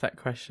the answer to that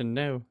question,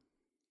 no.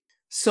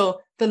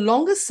 So the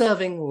longest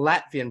serving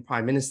Latvian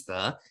prime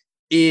minister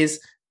is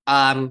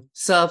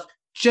serve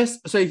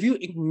just so if you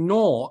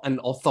ignore an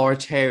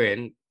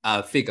authoritarian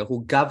figure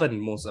who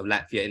governed most of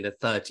Latvia in the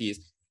 30s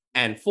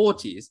and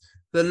 40s,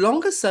 the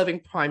longest serving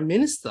prime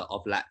minister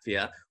of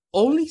Latvia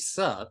only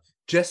served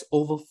just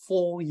over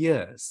 4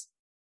 years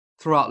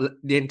throughout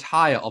the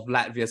entire of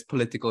Latvia's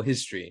political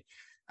history.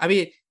 I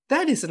mean,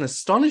 that is an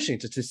astonishing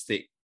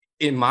statistic,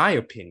 in my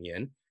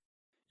opinion.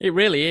 It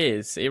really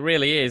is. It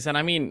really is. And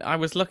I mean, I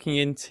was looking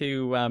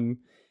into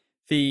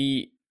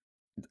the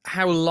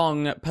how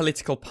long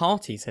political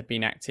parties had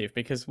been active,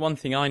 because one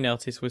thing I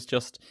noticed was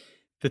just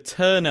the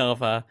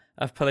turnover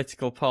of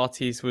political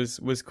parties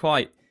was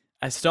quite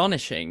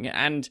astonishing,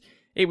 and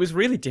it was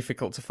really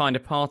difficult to find a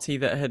party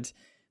that had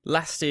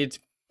lasted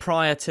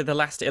prior to the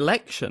last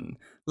election,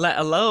 let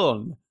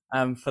alone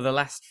for the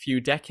last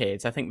few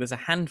decades. I think there's a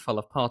handful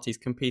of parties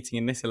competing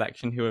in this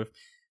election who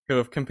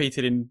have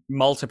competed in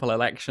multiple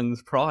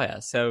elections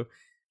prior. So,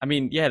 I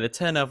mean, yeah, the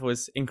turnover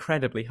was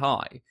incredibly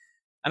high.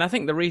 And I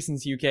think the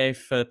reasons you gave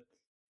for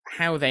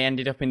how they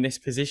ended up in this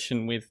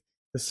position with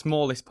the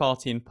smallest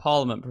party in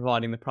parliament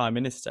providing the prime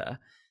minister,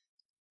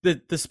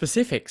 the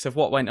specifics of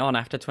what went on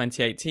after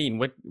 2018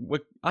 were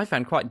I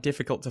found quite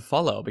difficult to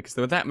follow, because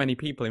there were that many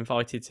people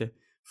invited to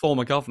form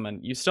a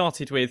government. You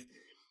started with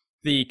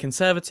the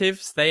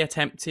Conservatives. They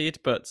attempted,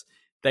 but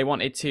they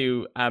wanted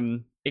to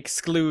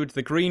exclude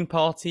the Green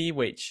Party,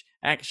 which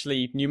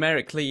actually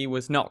numerically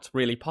was not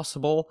really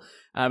possible.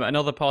 And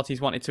other parties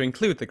wanted to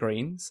include the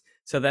Greens.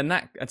 So then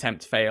that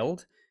attempt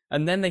failed.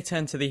 And then they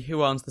turned to the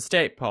Who Owns the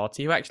State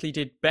Party, who actually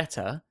did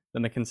better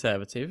than the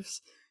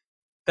Conservatives.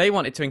 They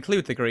wanted to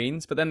include the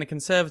Greens, but then the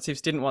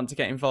Conservatives didn't want to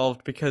get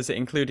involved because it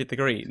included the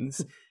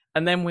Greens.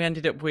 And then we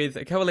ended up with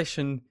a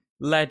coalition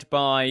led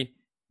by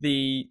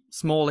the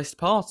smallest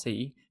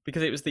party,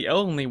 because it was the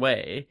only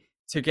way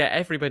to get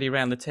everybody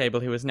around the table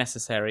who was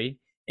necessary,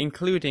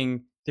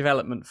 including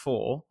Development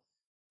 4,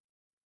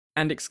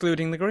 and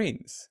excluding the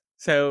Greens.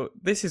 So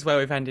this is where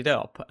we've ended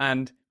up.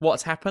 And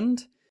what's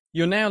happened?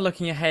 You're now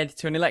looking ahead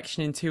to an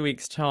election in 2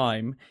 weeks'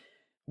 time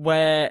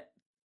where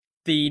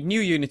the New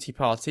Unity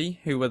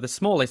Party, who were the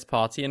smallest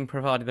party and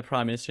provided the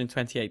Prime Minister in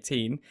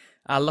 2018,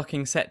 are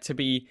looking set to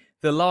be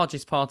the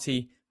largest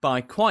party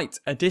by quite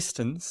a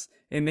distance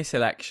in this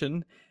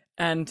election.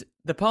 And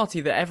the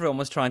party that everyone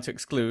was trying to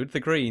exclude,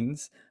 the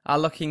Greens, are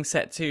looking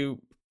set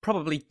to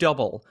probably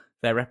double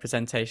their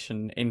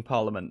representation in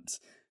Parliament.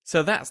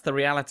 So that's the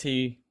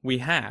reality we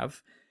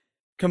have,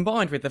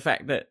 combined with the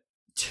fact that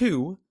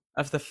 2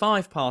 of the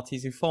 5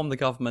 parties who formed the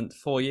government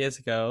 4 years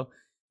ago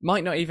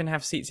might not even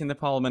have seats in the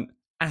Parliament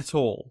at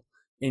all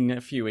in a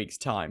few weeks'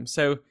 time.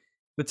 So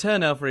the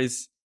turnover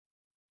is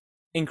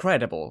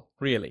incredible,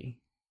 really.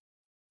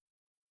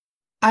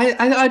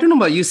 I don't know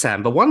about you,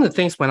 Sam, but one of the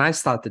things when I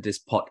started this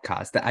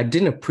podcast that I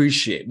didn't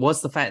appreciate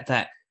was the fact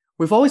that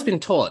we've always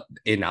been taught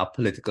in our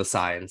political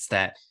science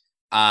that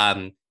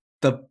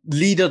the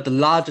leader of the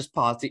largest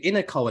party in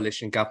a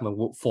coalition government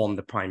would form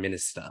the prime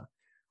minister.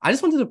 I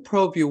just wanted to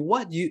probe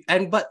you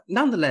but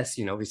nonetheless,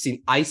 we've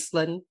seen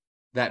Iceland,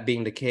 that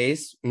being the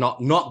case,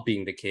 not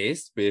being the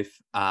case with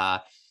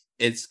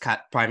its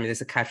Prime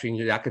Minister Katrín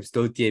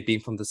Jakobsdóttir being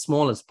from the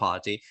smallest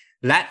party.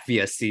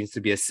 Latvia seems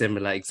to be a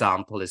similar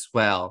example as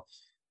well.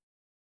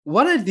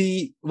 What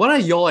are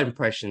your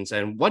impressions,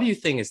 and what do you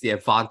think is the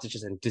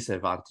advantages and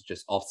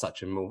disadvantages of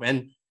such a move,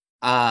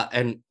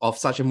 and of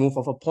such a move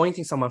of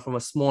appointing someone from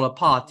a smaller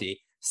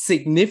party,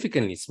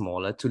 significantly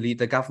smaller, to lead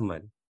the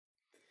government?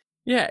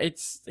 Yeah,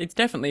 it's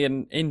definitely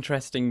an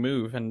interesting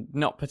move and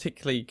not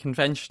particularly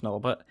conventional,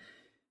 but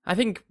I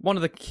think one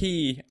of the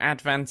key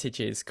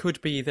advantages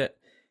could be that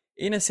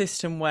in a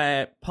system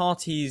where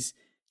parties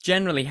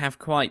generally have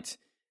quite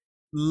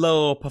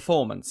low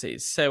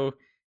performances, so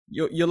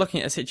you're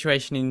looking at a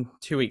situation in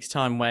 2 weeks'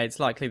 time where it's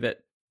likely that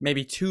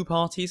maybe 2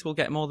 parties will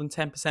get more than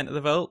 10% of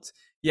the vote,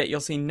 yet you'll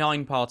see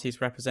 9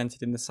 parties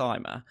represented in the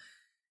Saeima.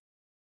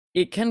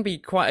 It can be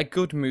quite a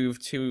good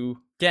move to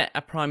get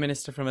a prime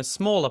minister from a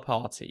smaller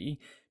party,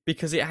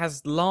 because it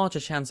has larger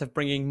chance of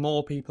bringing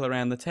more people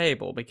around the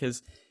table.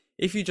 Because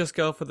if you just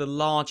go for the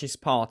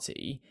largest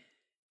party,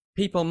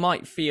 people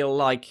might feel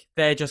like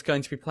they're just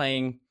going to be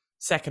playing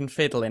second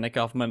fiddle in a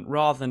government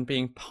rather than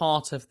being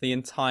part of the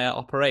entire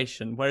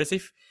operation. Whereas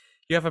if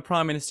you have a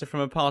prime minister from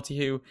a party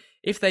who,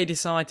 if they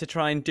decide to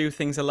try and do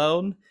things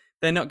alone,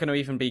 they're not going to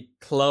even be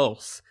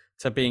close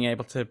to being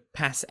able to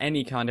pass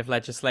any kind of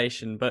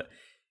legislation, but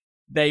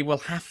they will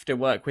have to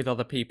work with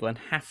other people and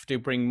have to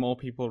bring more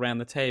people around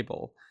the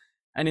table.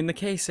 And in the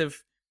case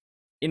of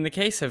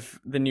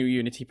the New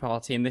Unity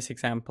Party in this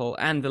example,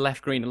 and the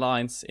Left-Green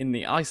Alliance in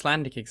the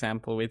Icelandic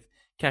example with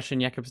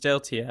Katrín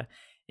Jakobsdóttir,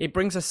 it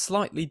brings a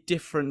slightly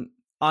different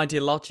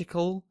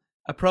ideological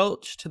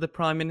approach to the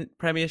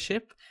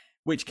premiership,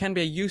 which can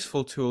be a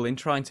useful tool in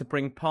trying to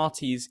bring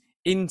parties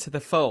into the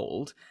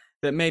fold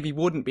that maybe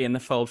wouldn't be in the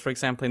fold, for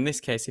example, in this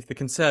case, if the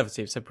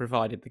Conservatives had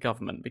provided the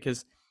government,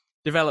 because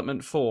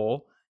Development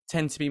 4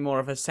 tend to be more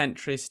of a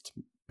centrist,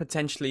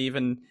 potentially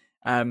even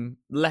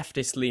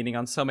leftist leaning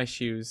on some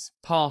issues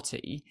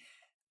party,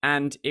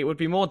 and it would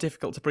be more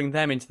difficult to bring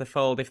them into the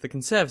fold if the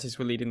Conservatives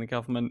were leading the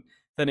government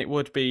than it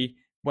would be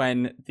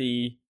when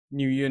the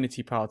New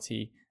Unity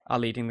Party are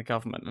leading the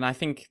government. And I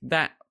think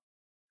that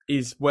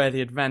is where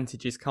the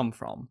advantages come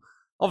from.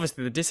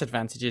 Obviously, the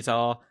disadvantages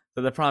are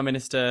that the Prime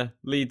Minister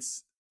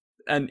leads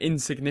an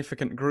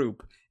insignificant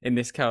group in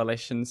this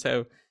coalition,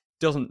 so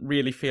doesn't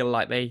really feel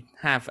like they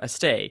have a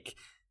stake.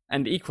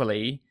 And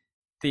equally,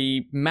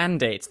 the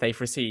mandate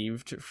they've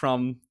received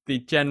from the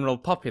general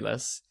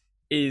populace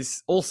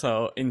is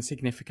also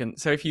insignificant.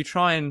 So if you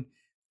try and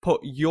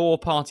put your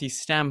party's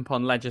stamp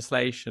on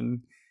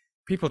legislation,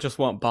 people just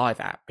won't buy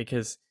that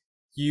because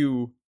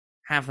you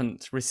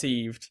haven't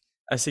received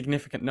a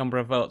significant number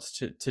of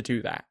votes to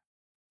do that.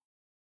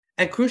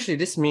 And crucially,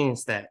 this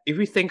means that if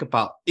we think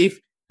about if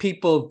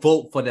people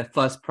vote for their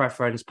first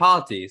preference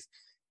parties,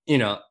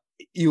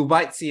 you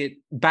might see it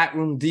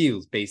backroom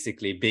deals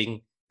basically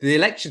being the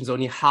election's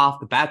only half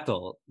the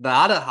battle. The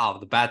other half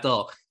of the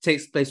battle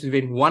takes place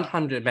within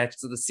 100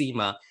 meters of the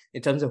SEMA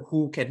in terms of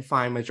who can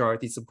find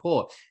majority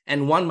support.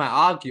 And one might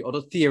argue,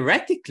 although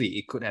theoretically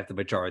it could have the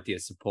majority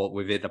of support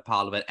within the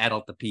parliament and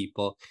of the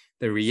people,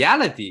 the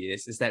reality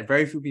is that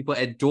very few people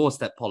endorse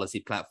that policy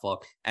platform,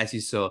 as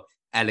you so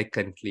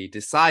elegantly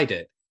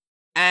decided.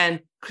 And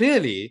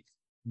clearly,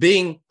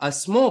 being a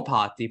small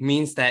party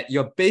means that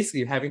you're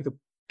basically having to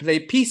play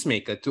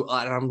peacemaker to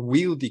an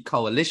unwieldy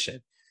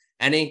coalition.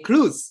 And it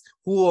includes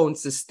Who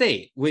Owns the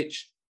State,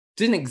 which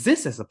didn't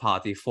exist as a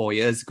party 4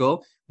 years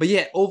ago, but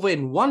yet over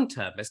in one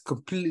term has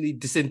completely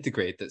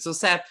disintegrated. So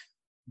Sam,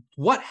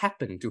 what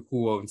happened to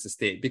Who Owns the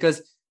State?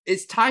 Because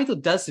its title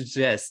does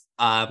suggest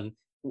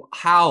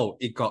how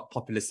it got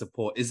popular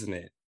support, isn't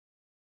it?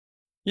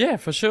 Yeah,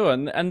 for sure.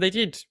 And they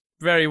did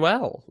very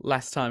well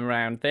last time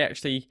around. They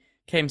actually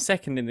came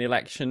second in the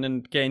election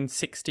and gained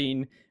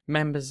 16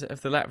 members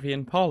of the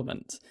Latvian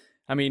parliament.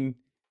 I mean,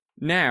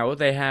 now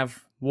they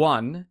have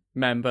one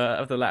member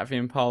of the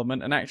Latvian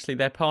parliament, and actually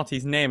their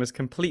party's name has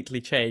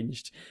completely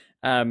changed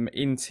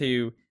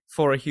into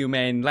For a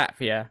Humane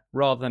Latvia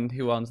rather than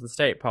Who Owns the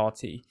State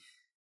Party.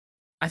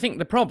 I think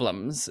the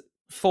problems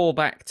fall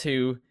back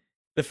to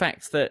the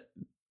fact that,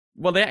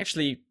 well, they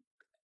actually,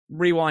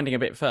 rewinding a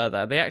bit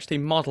further, they actually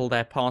model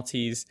their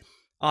party's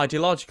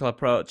ideological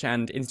approach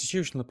and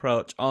institutional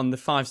approach on the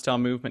Five Star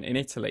Movement in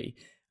Italy.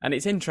 And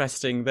it's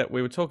interesting that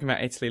we were talking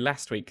about Italy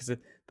last week because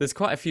there's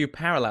quite a few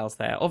parallels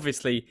there.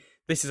 Obviously,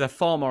 this is a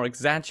far more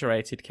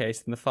exaggerated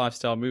case than the Five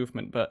Star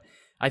Movement, but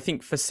I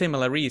think for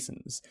similar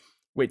reasons,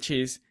 which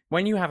is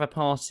when you have a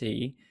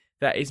party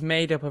that is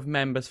made up of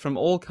members from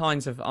all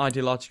kinds of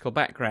ideological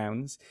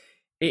backgrounds,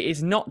 it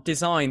is not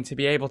designed to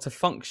be able to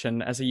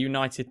function as a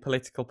united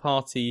political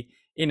party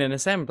in an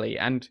assembly.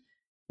 And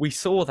we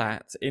saw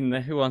that in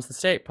the Who Owns the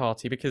State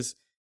Party, because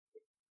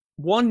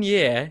 1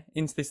 year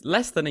into this,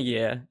 less than a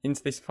year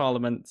into this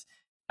parliament,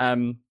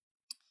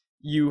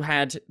 you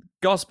had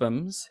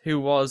Gosbums, who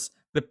was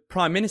the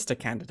Prime Minister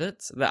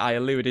candidate that I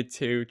alluded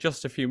to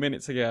just a few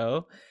minutes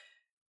ago,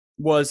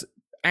 was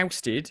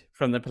ousted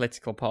from the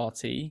political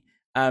party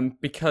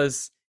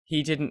because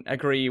he didn't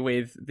agree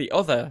with the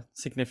other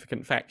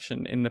significant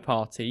faction in the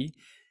party,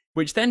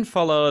 which then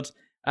followed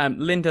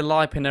Linda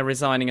Leipner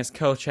resigning as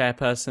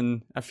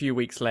co-chairperson a few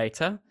weeks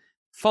later,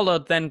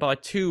 followed then by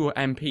 2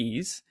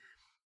 MPs,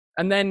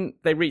 and then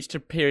they reached a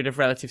period of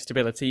relative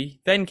stability.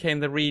 Then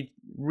came the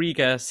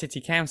Riga City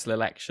Council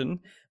election,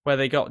 where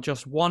they got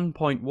just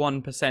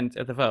 1.1%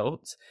 of the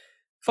vote.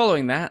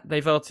 Following that, they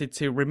voted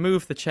to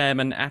remove the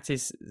chairman,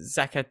 Atis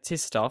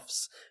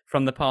Zakatistovs,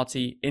 from the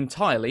party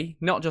entirely,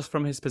 not just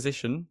from his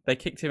position. They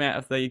kicked him out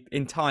of the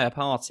entire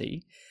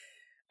party,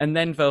 and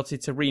then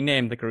voted to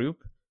rename the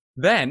group.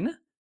 Then,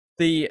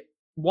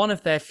 one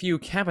of their few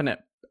cabinet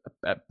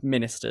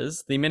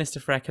ministers, the Minister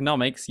for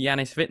Economics,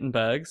 Yanis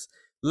Wittenbergs,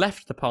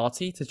 left the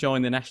party to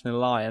join the National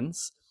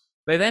Alliance.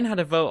 They then had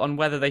a vote on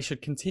whether they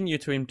should continue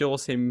to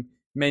endorse him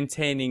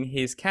maintaining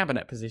his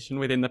cabinet position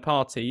within the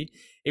party.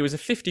 It was a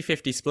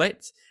 50-50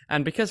 split,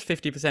 and because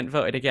 50%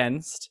 voted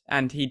against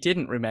and he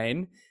didn't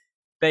remain,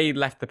 they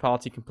left the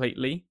party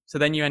completely. So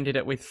then you ended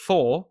up with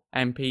 4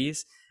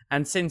 MPs,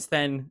 and since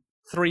then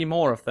 3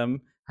 more of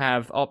them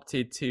have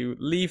opted to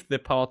leave the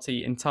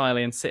party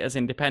entirely and sit as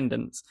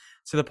independents,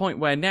 to the point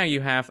where now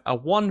you have a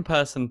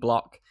 1-person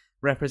bloc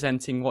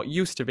representing what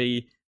used to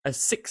be a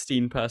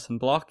 16-person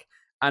bloc,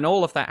 and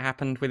all of that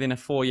happened within a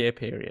 4-year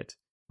period,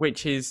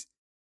 which is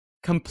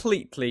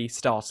completely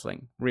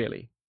startling,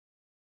 really.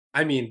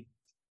 I mean,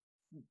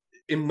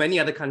 in many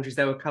other countries,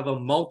 they will cover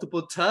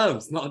multiple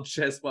terms, not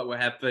just what will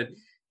happen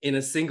in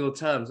a single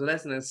term. So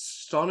that's an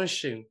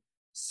astonishing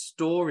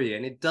story.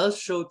 And it does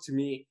show to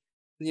me,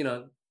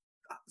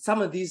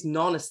 some of these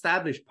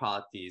non-established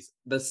parties,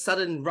 the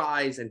sudden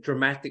rise and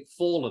dramatic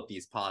fall of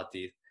these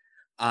parties,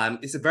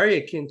 is very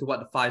akin to what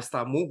the Five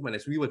Star Movement,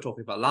 as we were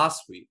talking about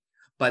last week.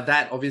 But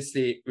that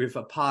obviously with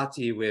a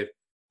party with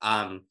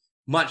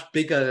much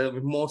bigger,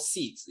 with more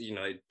seats,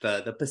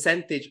 the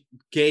percentage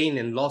gain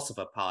and loss of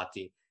a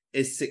party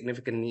is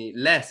significantly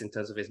less in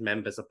terms of its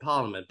members of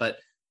parliament. But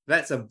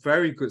that's a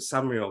very good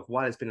summary of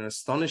what has been an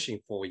astonishing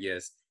 4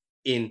 years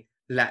in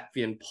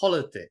Latvian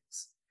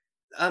politics.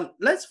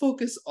 Let's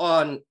focus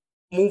on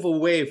move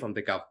away from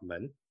the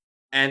government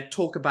and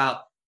talk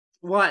about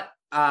what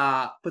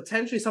are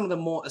potentially some of the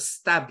more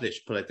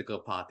established political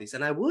parties.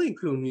 And I will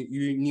include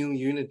New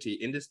Unity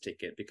in this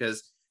ticket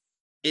because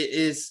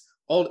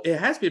it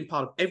has been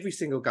part of every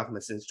single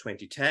government since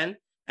 2010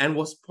 and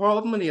was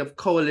probably a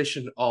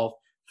coalition of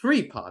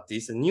three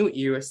parties: the New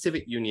Era,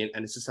 Civic Union,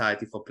 and the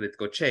Society for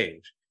Political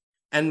Change.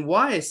 And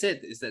why I said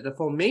is that the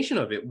formation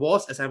of it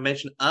was, as I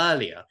mentioned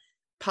earlier,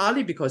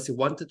 partly because it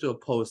wanted to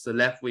oppose the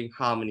left-wing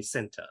Harmony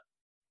Center.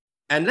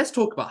 And let's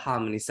talk about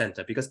Harmony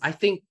Center, because I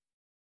think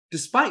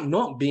despite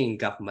not being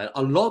government,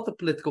 a lot of the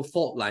political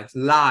fault lines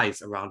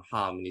lies around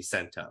Harmony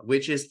Center,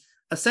 which is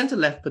a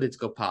center-left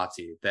political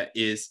party that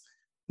is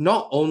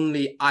not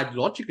only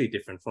ideologically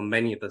different from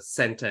many of the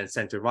center and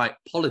center-right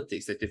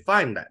politics that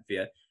define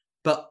Latvia,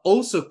 but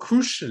also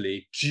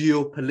crucially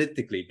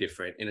geopolitically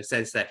different in the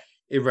sense that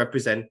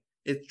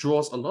it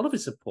draws a lot of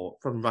its support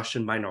from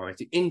Russian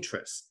minority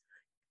interests.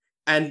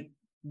 And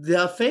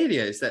their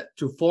failure is that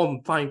to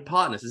find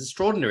partners is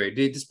extraordinary.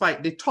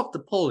 They topped the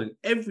poll in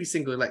every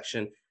single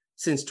election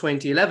since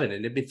 2011,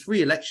 and there have been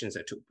 3 elections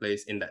that took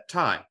place in that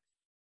time.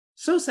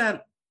 So, Sam,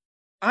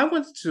 I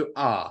wanted to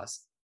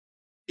ask,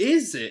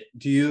 is it,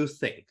 do you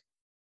think,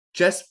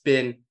 just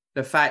been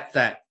the fact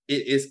that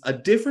it is a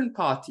different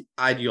party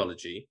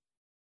ideology?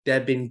 There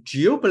have been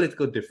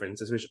geopolitical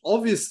differences, which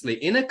obviously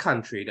in a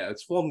country that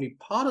was formerly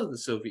part of the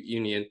Soviet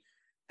Union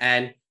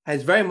and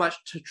has very much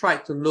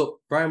tried to look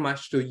very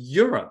much to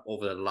Europe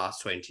over the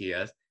last 20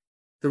 years.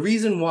 The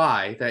reason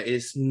why there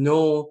is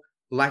no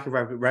lack of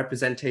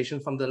representation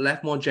from the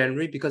left more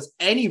generally, because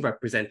any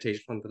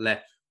representation from the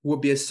left would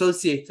be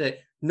associated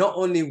not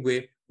only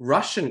with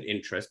Russian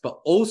interests, but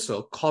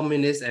also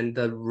communists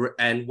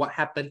and what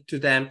happened to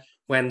them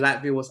when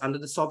Latvia was under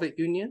the Soviet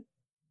Union.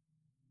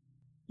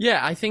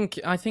 Yeah, I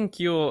think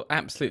you're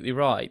absolutely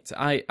right.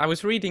 I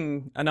was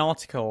reading an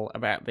article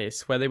about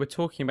this where they were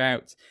talking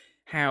about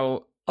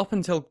how up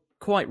until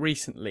quite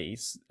recently,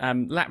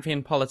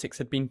 Latvian politics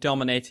had been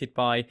dominated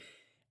by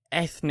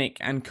ethnic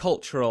and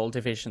cultural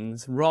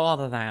divisions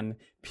rather than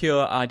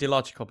pure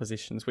ideological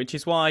positions, which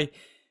is why,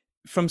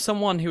 from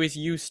someone who is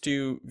used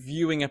to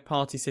viewing a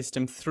party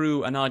system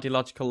through an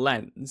ideological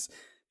lens,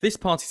 this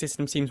party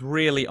system seems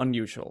really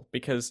unusual,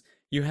 because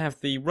you have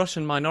the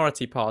Russian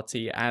minority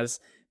party as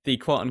the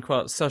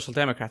quote-unquote Social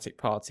Democratic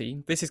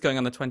Party. This is going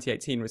on the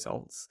 2018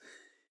 results.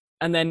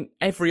 And then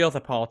every other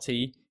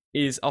party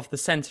is of the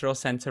centre or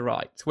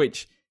centre-right,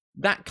 which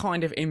that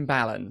kind of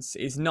imbalance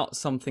is not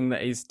something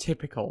that is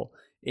typical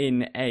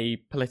in a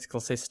political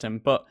system,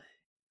 but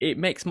it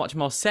makes much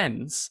more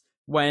sense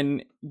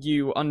when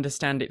you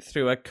understand it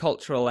through a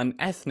cultural and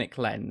ethnic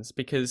lens,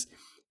 because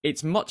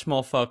it's much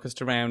more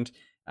focused around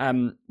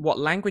what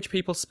language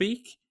people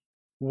speak,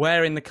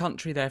 where in the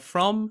country they're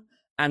from,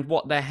 and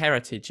what their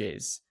heritage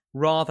is,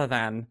 rather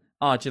than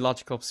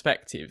ideological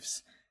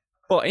perspectives.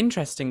 But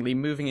interestingly,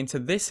 moving into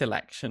this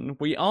election,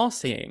 we are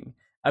seeing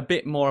a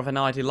bit more of an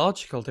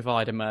ideological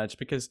divide emerge,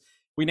 because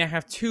we now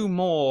have 2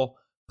 more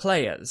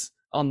players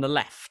on the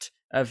left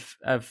of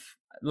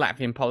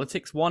Latvian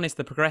politics. One is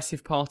the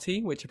Progressive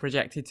Party, which are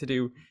projected to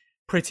do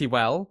pretty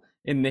well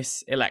in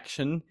this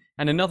election,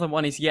 and another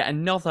one is yet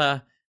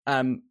another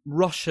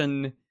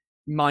Russian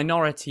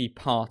minority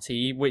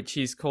party, which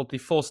is called the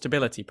For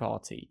Stability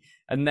Party,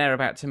 and they're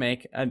about to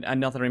make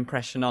another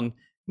impression on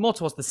more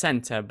towards the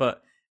centre,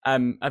 but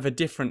of a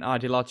different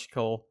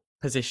ideological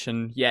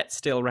position, yet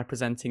still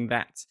representing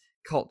that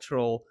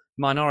cultural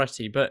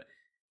minority. But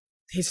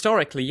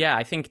historically, yeah,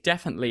 I think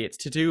definitely it's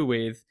to do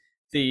with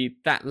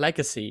that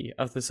legacy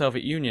of the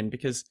Soviet Union,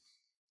 because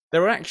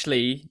there were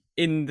actually,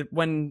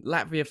 when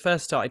Latvia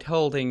first started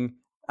holding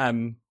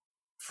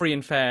free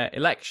and fair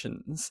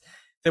elections,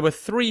 there were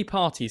 3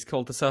 parties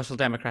called the Social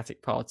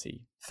Democratic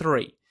Party.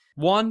 3.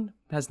 One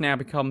has now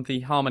become the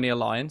Harmony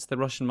Alliance, the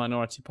Russian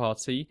minority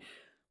party.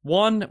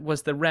 One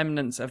was the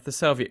remnants of the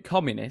Soviet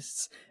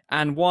communists,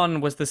 and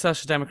one was the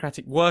Social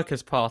Democratic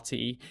Workers'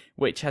 Party,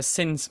 which has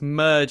since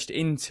merged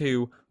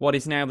into what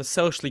is now the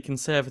socially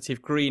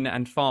conservative Green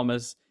and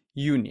Farmers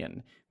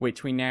Union,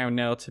 which we now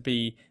know to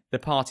be the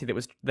party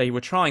that they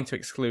were trying to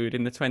exclude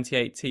in the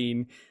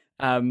 2018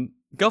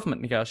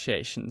 government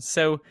negotiations.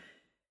 So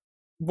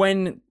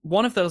when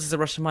one of those is a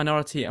Russian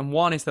minority and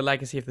one is the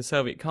legacy of the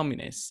Soviet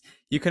communists,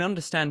 you can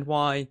understand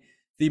why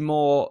the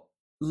more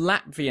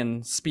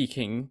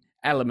Latvian-speaking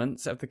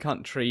elements of the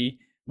country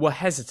were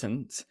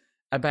hesitant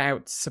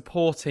about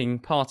supporting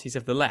parties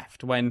of the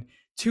left, when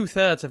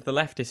 2/3 of the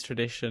leftist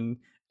tradition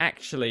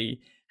actually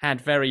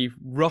had very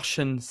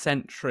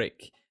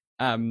Russian-centric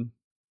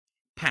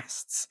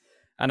pasts.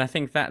 And I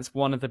think that's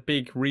one of the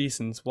big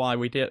reasons why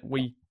we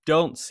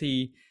don't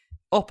see,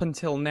 up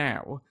until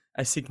now,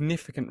 a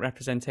significant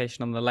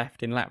representation on the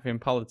left in Latvian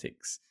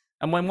politics.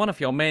 And when one of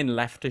your main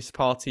leftist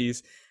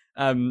parties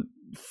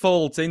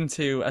folds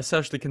into a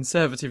socially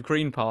conservative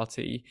Green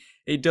Party,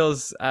 it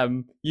does.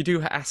 You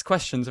do ask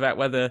questions about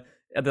whether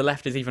the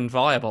left is even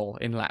viable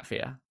in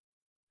Latvia.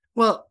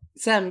 Well,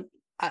 Sam,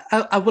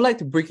 I would like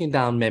to bring you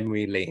down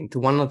memory lane to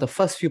one of the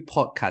first few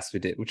podcasts we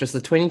did, which was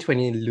the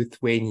 2020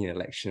 Lithuanian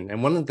election.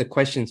 And one of the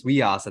questions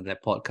we asked on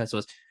that podcast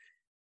was,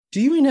 do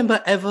you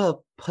remember ever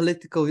a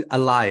political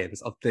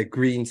alliance of the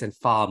Greens and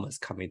farmers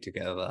coming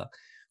together?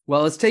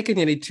 Well, it's taken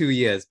nearly 2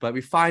 years, but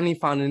we finally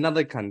found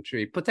another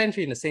country,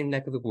 potentially in the same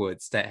neck of the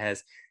woods, that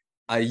has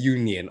a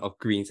union of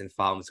Greens and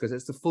farmers, because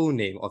it's the full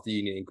name of the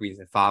Union of Greens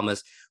and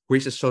Farmers,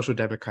 which the Social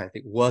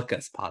Democratic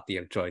Workers' Party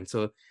have joined.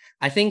 So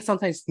I think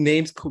sometimes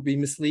names could be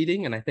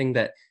misleading, and I think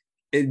that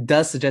it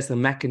does suggest the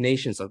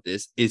machinations of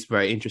this is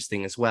very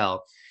interesting as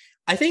well.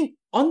 I think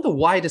on the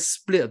wider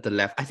split of the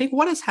left, I think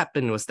what has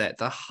happened was that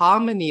the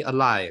Harmony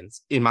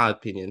Alliance, in my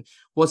opinion,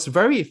 was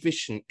very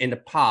efficient in the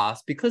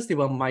past because they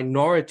were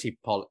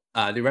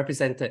they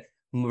represented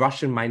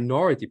Russian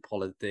minority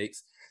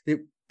politics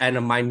and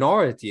a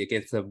minority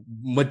against a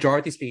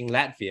majority speaking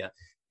Latvia.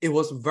 It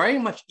was very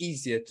much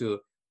easier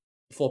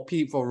for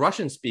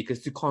Russian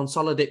speakers to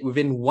consolidate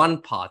within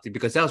one party,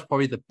 because that was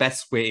probably the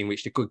best way in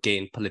which they could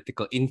gain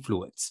political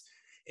influence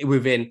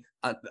within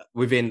a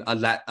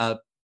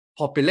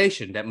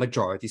population that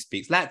majority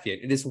speaks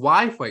Latvian. It is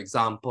why, for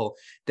example,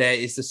 there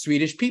is the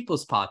Swedish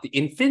People's Party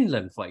in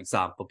Finland, for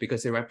example,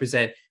 because they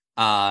represent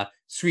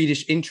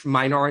Swedish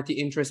minority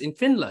interest in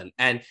Finland,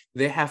 and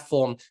they have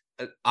formed,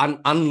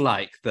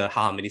 unlike the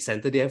Harmony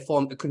Center, they have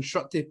formed a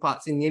constructive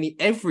party in nearly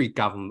every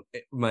government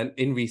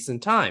in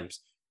recent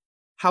times.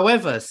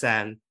 However,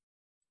 Sam,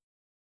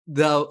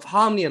 the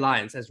Harmony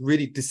Alliance has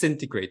really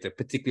disintegrated,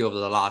 particularly over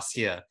the last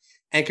year,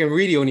 and can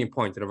really only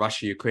point to the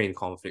Russia-Ukraine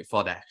conflict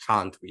for that,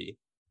 can't we?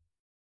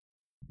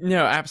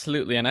 No,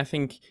 absolutely. And I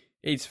think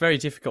it's very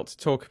difficult to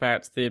talk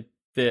about the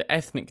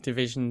ethnic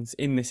divisions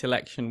in this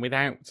election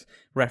without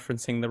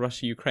referencing the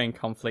Russia-Ukraine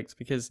conflict,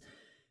 because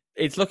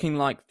it's looking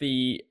like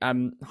the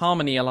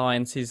Harmony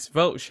Alliance's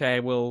vote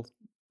share will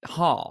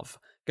halve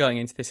going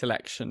into this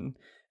election.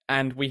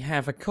 And we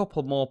have a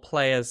couple more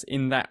players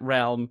in that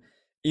realm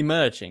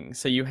emerging.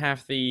 So you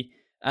have the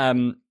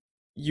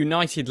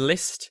United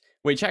List,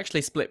 which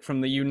actually split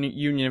from the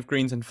Union of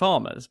Greens and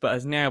Farmers, but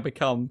has now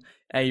become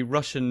a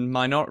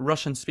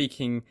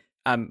Russian-speaking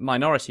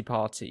minority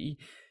party.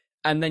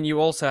 And then you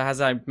also, as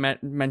I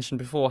mentioned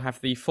before, have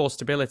the For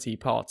Stability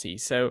Party.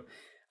 So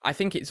I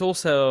think it's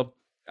also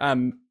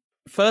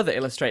further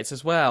illustrates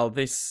as well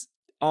this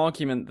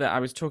argument that I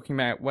was talking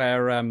about,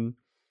 where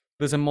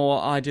there's a more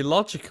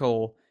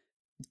ideological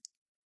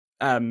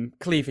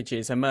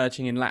cleavages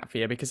emerging in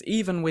Latvia, because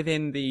even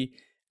within the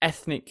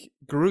ethnic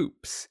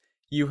groups,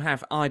 you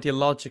have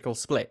ideological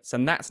splits,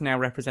 and that's now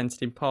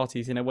represented in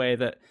parties in a way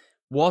that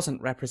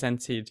wasn't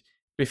represented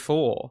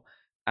before.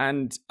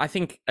 And I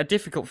think a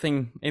difficult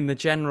thing in the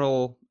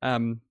general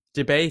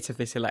debate of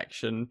this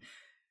election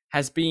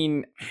has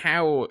been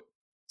how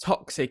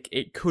toxic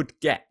it could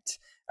get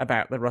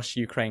about the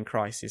Russia-Ukraine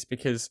crisis,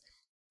 because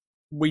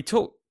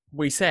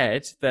we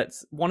said that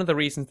one of the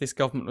reasons this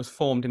government was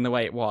formed in the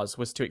way it was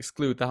to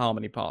exclude the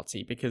Harmony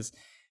Party, because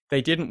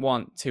they didn't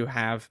want to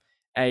have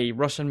a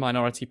Russian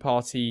minority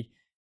party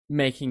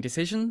making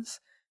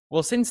decisions.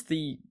 Well, since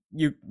the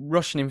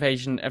Russian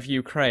invasion of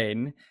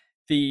Ukraine,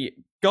 the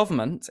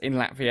government in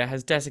Latvia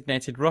has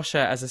designated Russia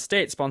as a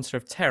state sponsor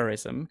of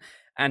terrorism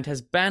and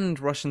has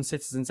banned Russian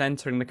citizens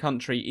entering the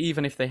country,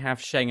 even if they have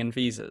Schengen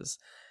visas.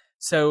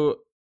 So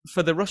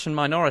for the Russian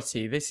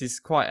minority, this is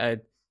quite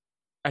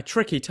a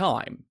tricky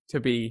time to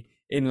be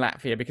in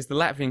Latvia, because the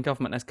Latvian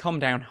government has come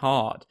down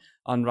hard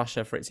on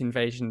Russia for its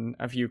invasion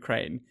of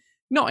Ukraine,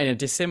 not in a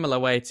dissimilar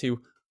way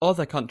to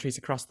other countries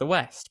across the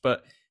West,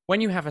 but when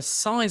you have a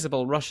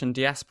sizable Russian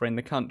diaspora in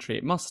the country,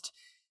 it must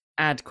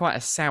add quite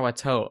a sour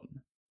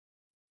tone.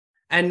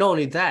 And not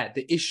only that,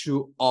 the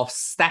issue of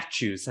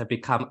statues have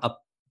become a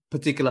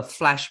particular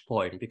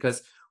flashpoint,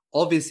 because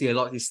obviously a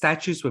lot of these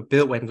statues were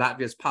built when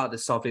Latvia was part of the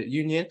Soviet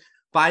Union.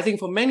 But I think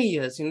for many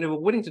years, they were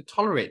willing to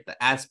tolerate that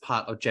as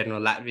part of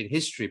general Latvian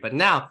history. But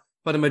now,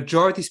 for the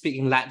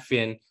majority-speaking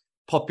Latvian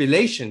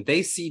population,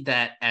 they see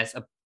that as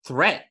a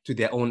threat to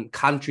their own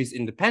country's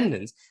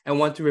independence and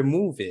want to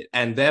remove it.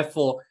 And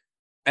therefore,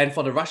 and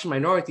for the Russian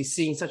minority,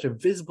 seeing such a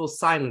visible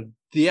sign of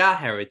their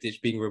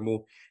heritage being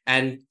removed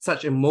and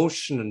such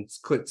emotions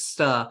could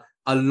stir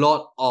a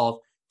lot of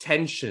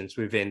tensions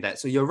within that.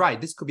 So you're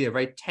right, this could be a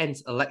very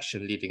tense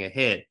election leading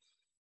ahead.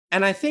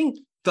 And I think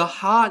the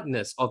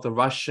hardness of the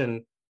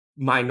Russian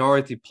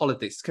minority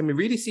politics can be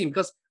really seen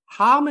because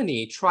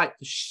Harmony tried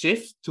to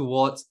shift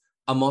towards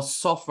a more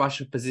soft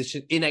Russian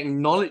position in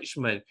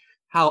acknowledgement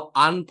how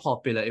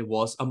unpopular it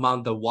was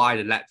among the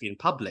wider Latvian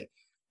public.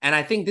 And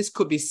I think this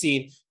could be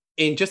seen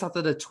in just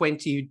after the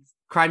 20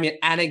 Crimean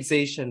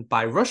annexation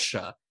by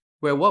Russia,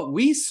 where what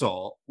we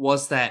saw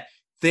was that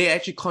they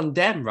actually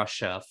condemned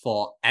Russia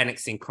for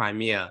annexing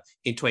Crimea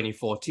in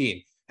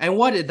 2014. And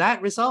what did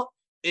that result?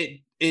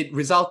 It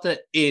resulted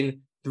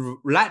in the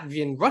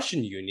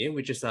Latvian-Russian Union,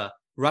 which is a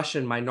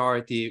Russian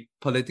minority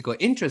political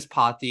interest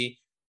party,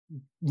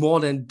 more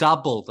than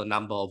double the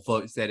number of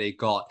votes that they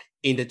got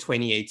in the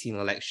 2018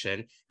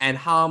 election, and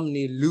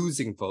Harmony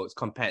losing votes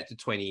compared to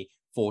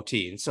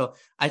 2014. So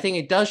I think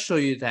it does show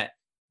you that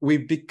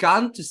we've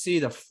begun to see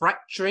the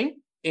fracturing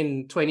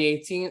in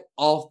 2018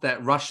 of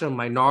that Russian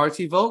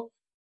minority vote.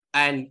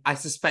 And I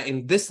suspect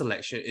in this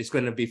election, it's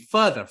going to be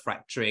further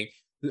fracturing,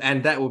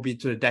 and that will be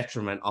to the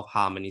detriment of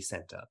Harmony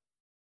Center.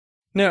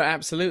 No,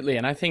 absolutely.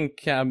 And I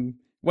think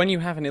when you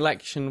have an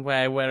election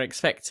where we're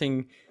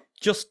expecting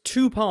just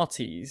two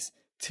parties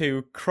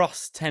to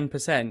cross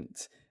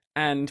 10%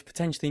 and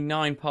potentially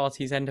 9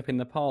 parties end up in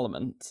the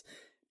parliament,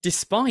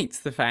 despite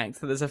the fact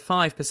that there's a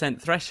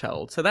 5%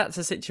 threshold. So that's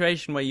a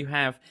situation where you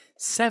have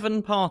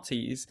 7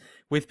 parties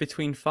with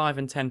between 5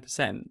 and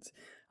 10%.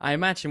 I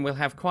imagine we'll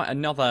have quite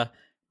another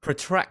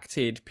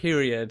protracted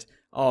period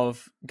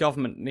of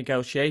government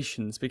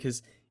negotiations,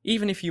 because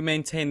even if you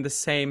maintain the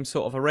same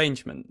sort of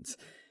arrangement,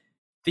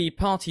 the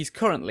parties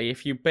currently,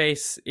 if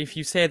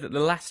you say that the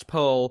last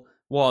poll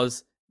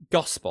was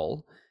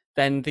gospel,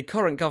 then the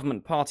current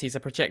government parties are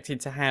projected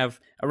to have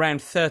around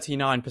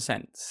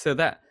 39%. So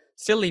that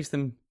still leaves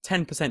them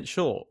 10%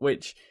 short,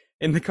 which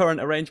in the current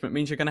arrangement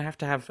means you're going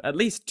to have at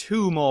least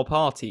 2 more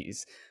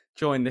parties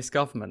join this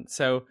government.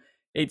 So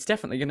it's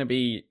definitely going to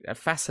be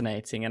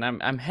fascinating, and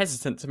I'm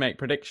hesitant to make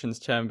predictions,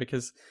 Chern,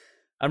 because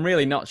I'm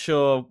really not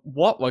sure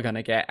what we're going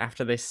to get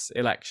after this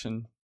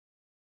election.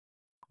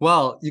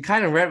 Well, you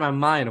kind of read my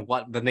mind of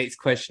what the next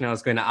question I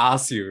was going to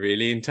ask you,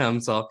 really, in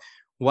terms of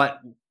what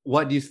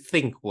do you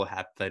think will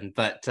happen?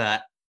 But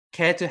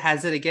care to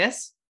hazard a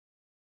guess?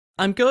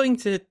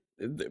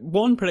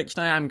 One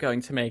prediction I am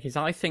going to make is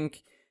I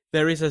think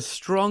there is a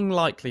strong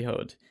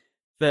likelihood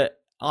that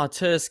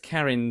Arturs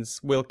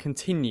Kariņš will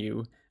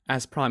continue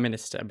as Prime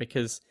Minister,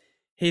 because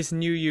his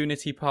New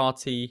Unity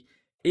Party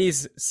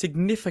is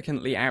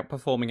significantly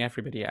outperforming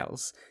everybody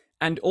else,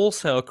 and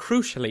also,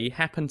 crucially,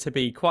 happen to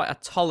be quite a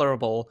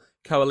tolerable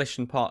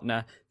coalition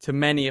partner to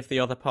many of the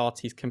other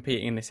parties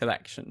competing in this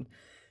election.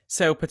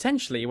 So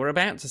potentially, we're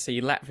about to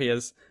see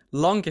Latvia's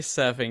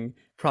longest-serving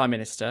Prime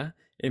Minister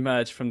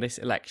emerge from this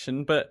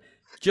election, but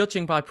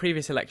judging by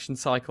previous election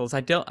cycles,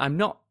 I'm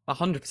not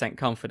 100%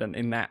 confident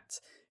in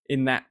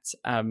that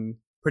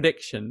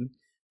prediction.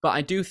 But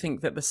I do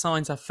think that the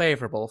signs are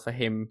favourable for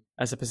him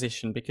as a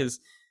position, because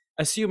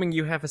assuming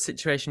you have a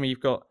situation where you've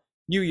got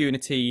New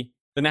Unity,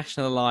 the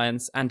National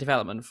Alliance, and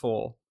Development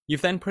 4, you've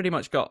then pretty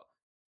much got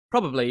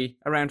probably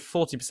around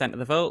 40% of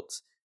the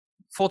vote.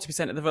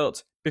 40% of the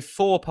vote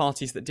before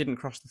parties that didn't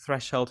cross the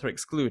threshold are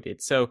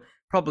excluded. So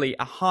probably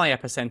a higher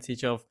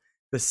percentage of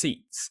the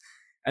seats.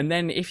 And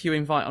then if you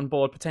invite on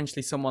board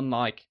potentially someone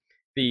like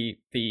the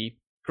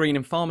Green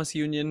and Farmers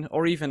Union,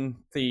 or even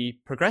the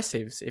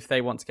Progressives, if they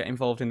want to get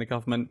involved in the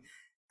government,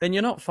 then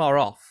you're not far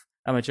off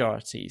a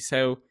majority.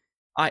 So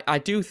I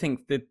do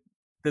think that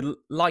the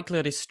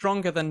likelihood is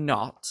stronger than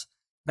not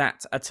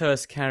that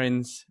Arturs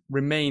Kariņš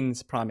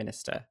remains Prime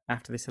Minister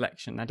after this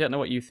election. I don't know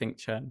what you think,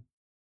 Chern.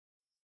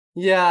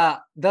 Yeah,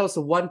 that was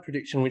the one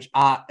prediction which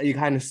you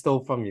kind of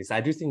stole from me. So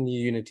I do think New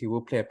Unity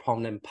will play a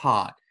prominent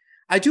part.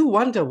 I do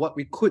wonder what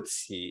we could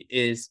see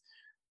is,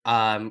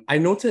 I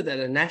noted that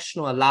the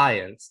National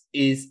Alliance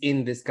is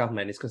in this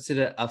government, is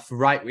considered a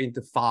right-wing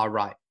to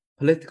far-right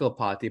political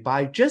party, but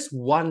I just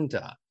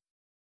wonder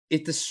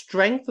if the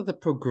strength of the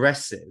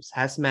Progressives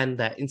has meant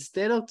that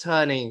instead of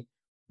turning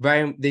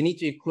they need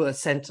to include a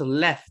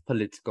center-left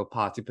political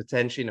party,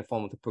 potentially in the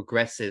form of the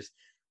Progressives,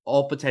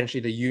 or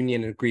potentially the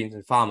Union of Greens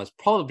and Farmers,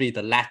 probably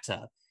the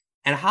latter.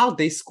 And how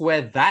they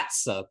square that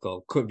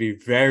circle could be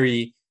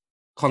very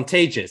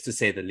contagious, to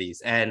say the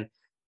least. And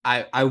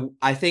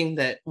I think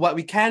that what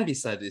we can be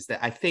certain is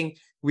that I think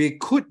we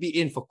could be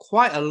in for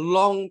quite a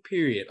long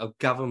period of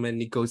government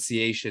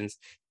negotiations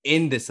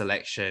in this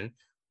election,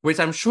 which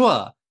I'm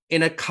sure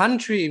in a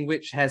country in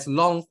which has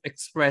long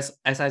expressed,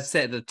 as I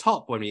said at the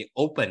top when we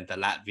opened the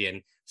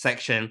Latvian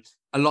section,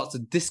 a lot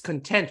of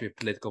discontent with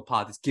political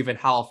parties, given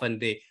how often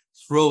they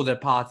throw their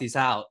parties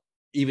out,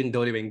 even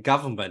though they were in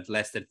government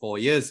less than 4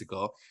 years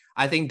ago,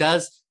 I think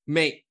does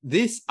make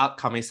this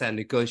upcoming set of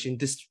negotiation,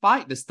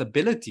 despite the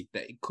stability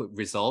that it could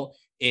result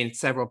in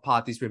several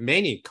parties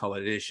remaining in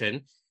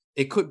coalition,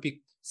 it could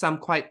be some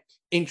quite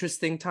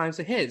interesting times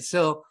ahead.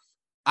 So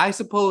I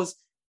suppose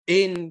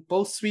in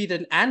both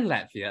Sweden and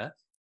Latvia,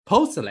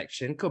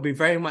 post-election could be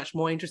very much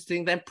more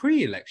interesting than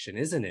pre-election,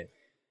 isn't it?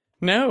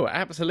 No,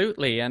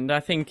 absolutely. And I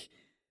think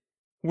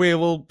we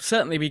will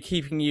certainly be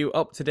keeping you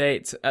up to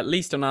date, at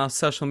least on our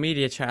social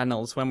media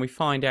channels, when we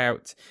find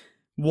out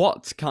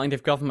what kind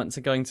of governments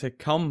are going to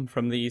come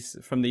from these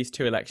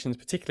 2 elections,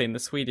 particularly in the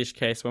Swedish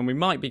case, when we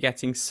might be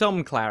getting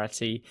some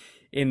clarity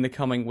in the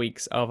coming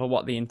weeks over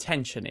what the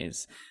intention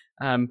is.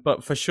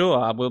 But for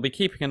sure, we'll be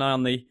keeping an eye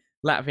on the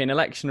Latvian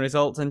election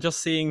results and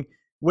just seeing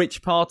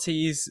which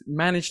parties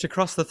manage to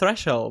cross the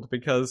threshold,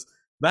 because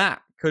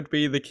that could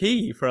be the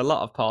key for a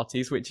lot of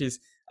parties, which is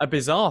a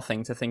bizarre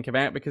thing to think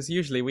about, because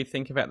usually we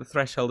think about the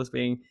threshold as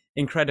being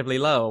incredibly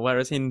low,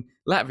 whereas in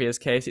Latvia's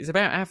case, it's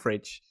about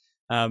average.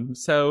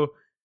 So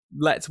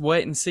let's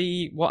wait and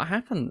see what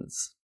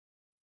happens.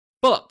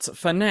 But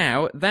for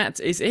now, that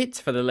is it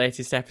for the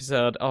latest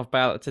episode of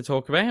Ballot to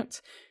Talk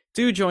About.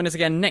 Do join us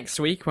again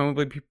next week when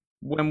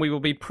when we will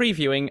be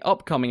previewing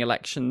upcoming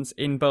elections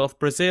in both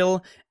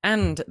Brazil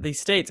and the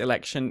state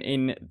election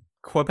in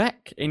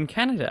Quebec in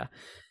Canada.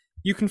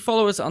 You can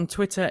follow us on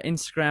Twitter,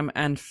 Instagram,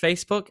 and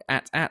Facebook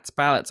at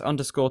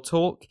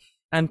 @ballot_talk.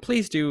 And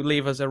please do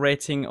leave us a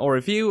rating or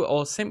review,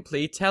 or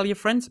simply tell your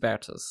friends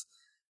about us.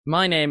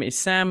 My name is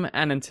Sam,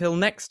 and until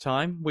next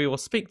time, we will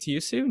speak to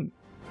you soon.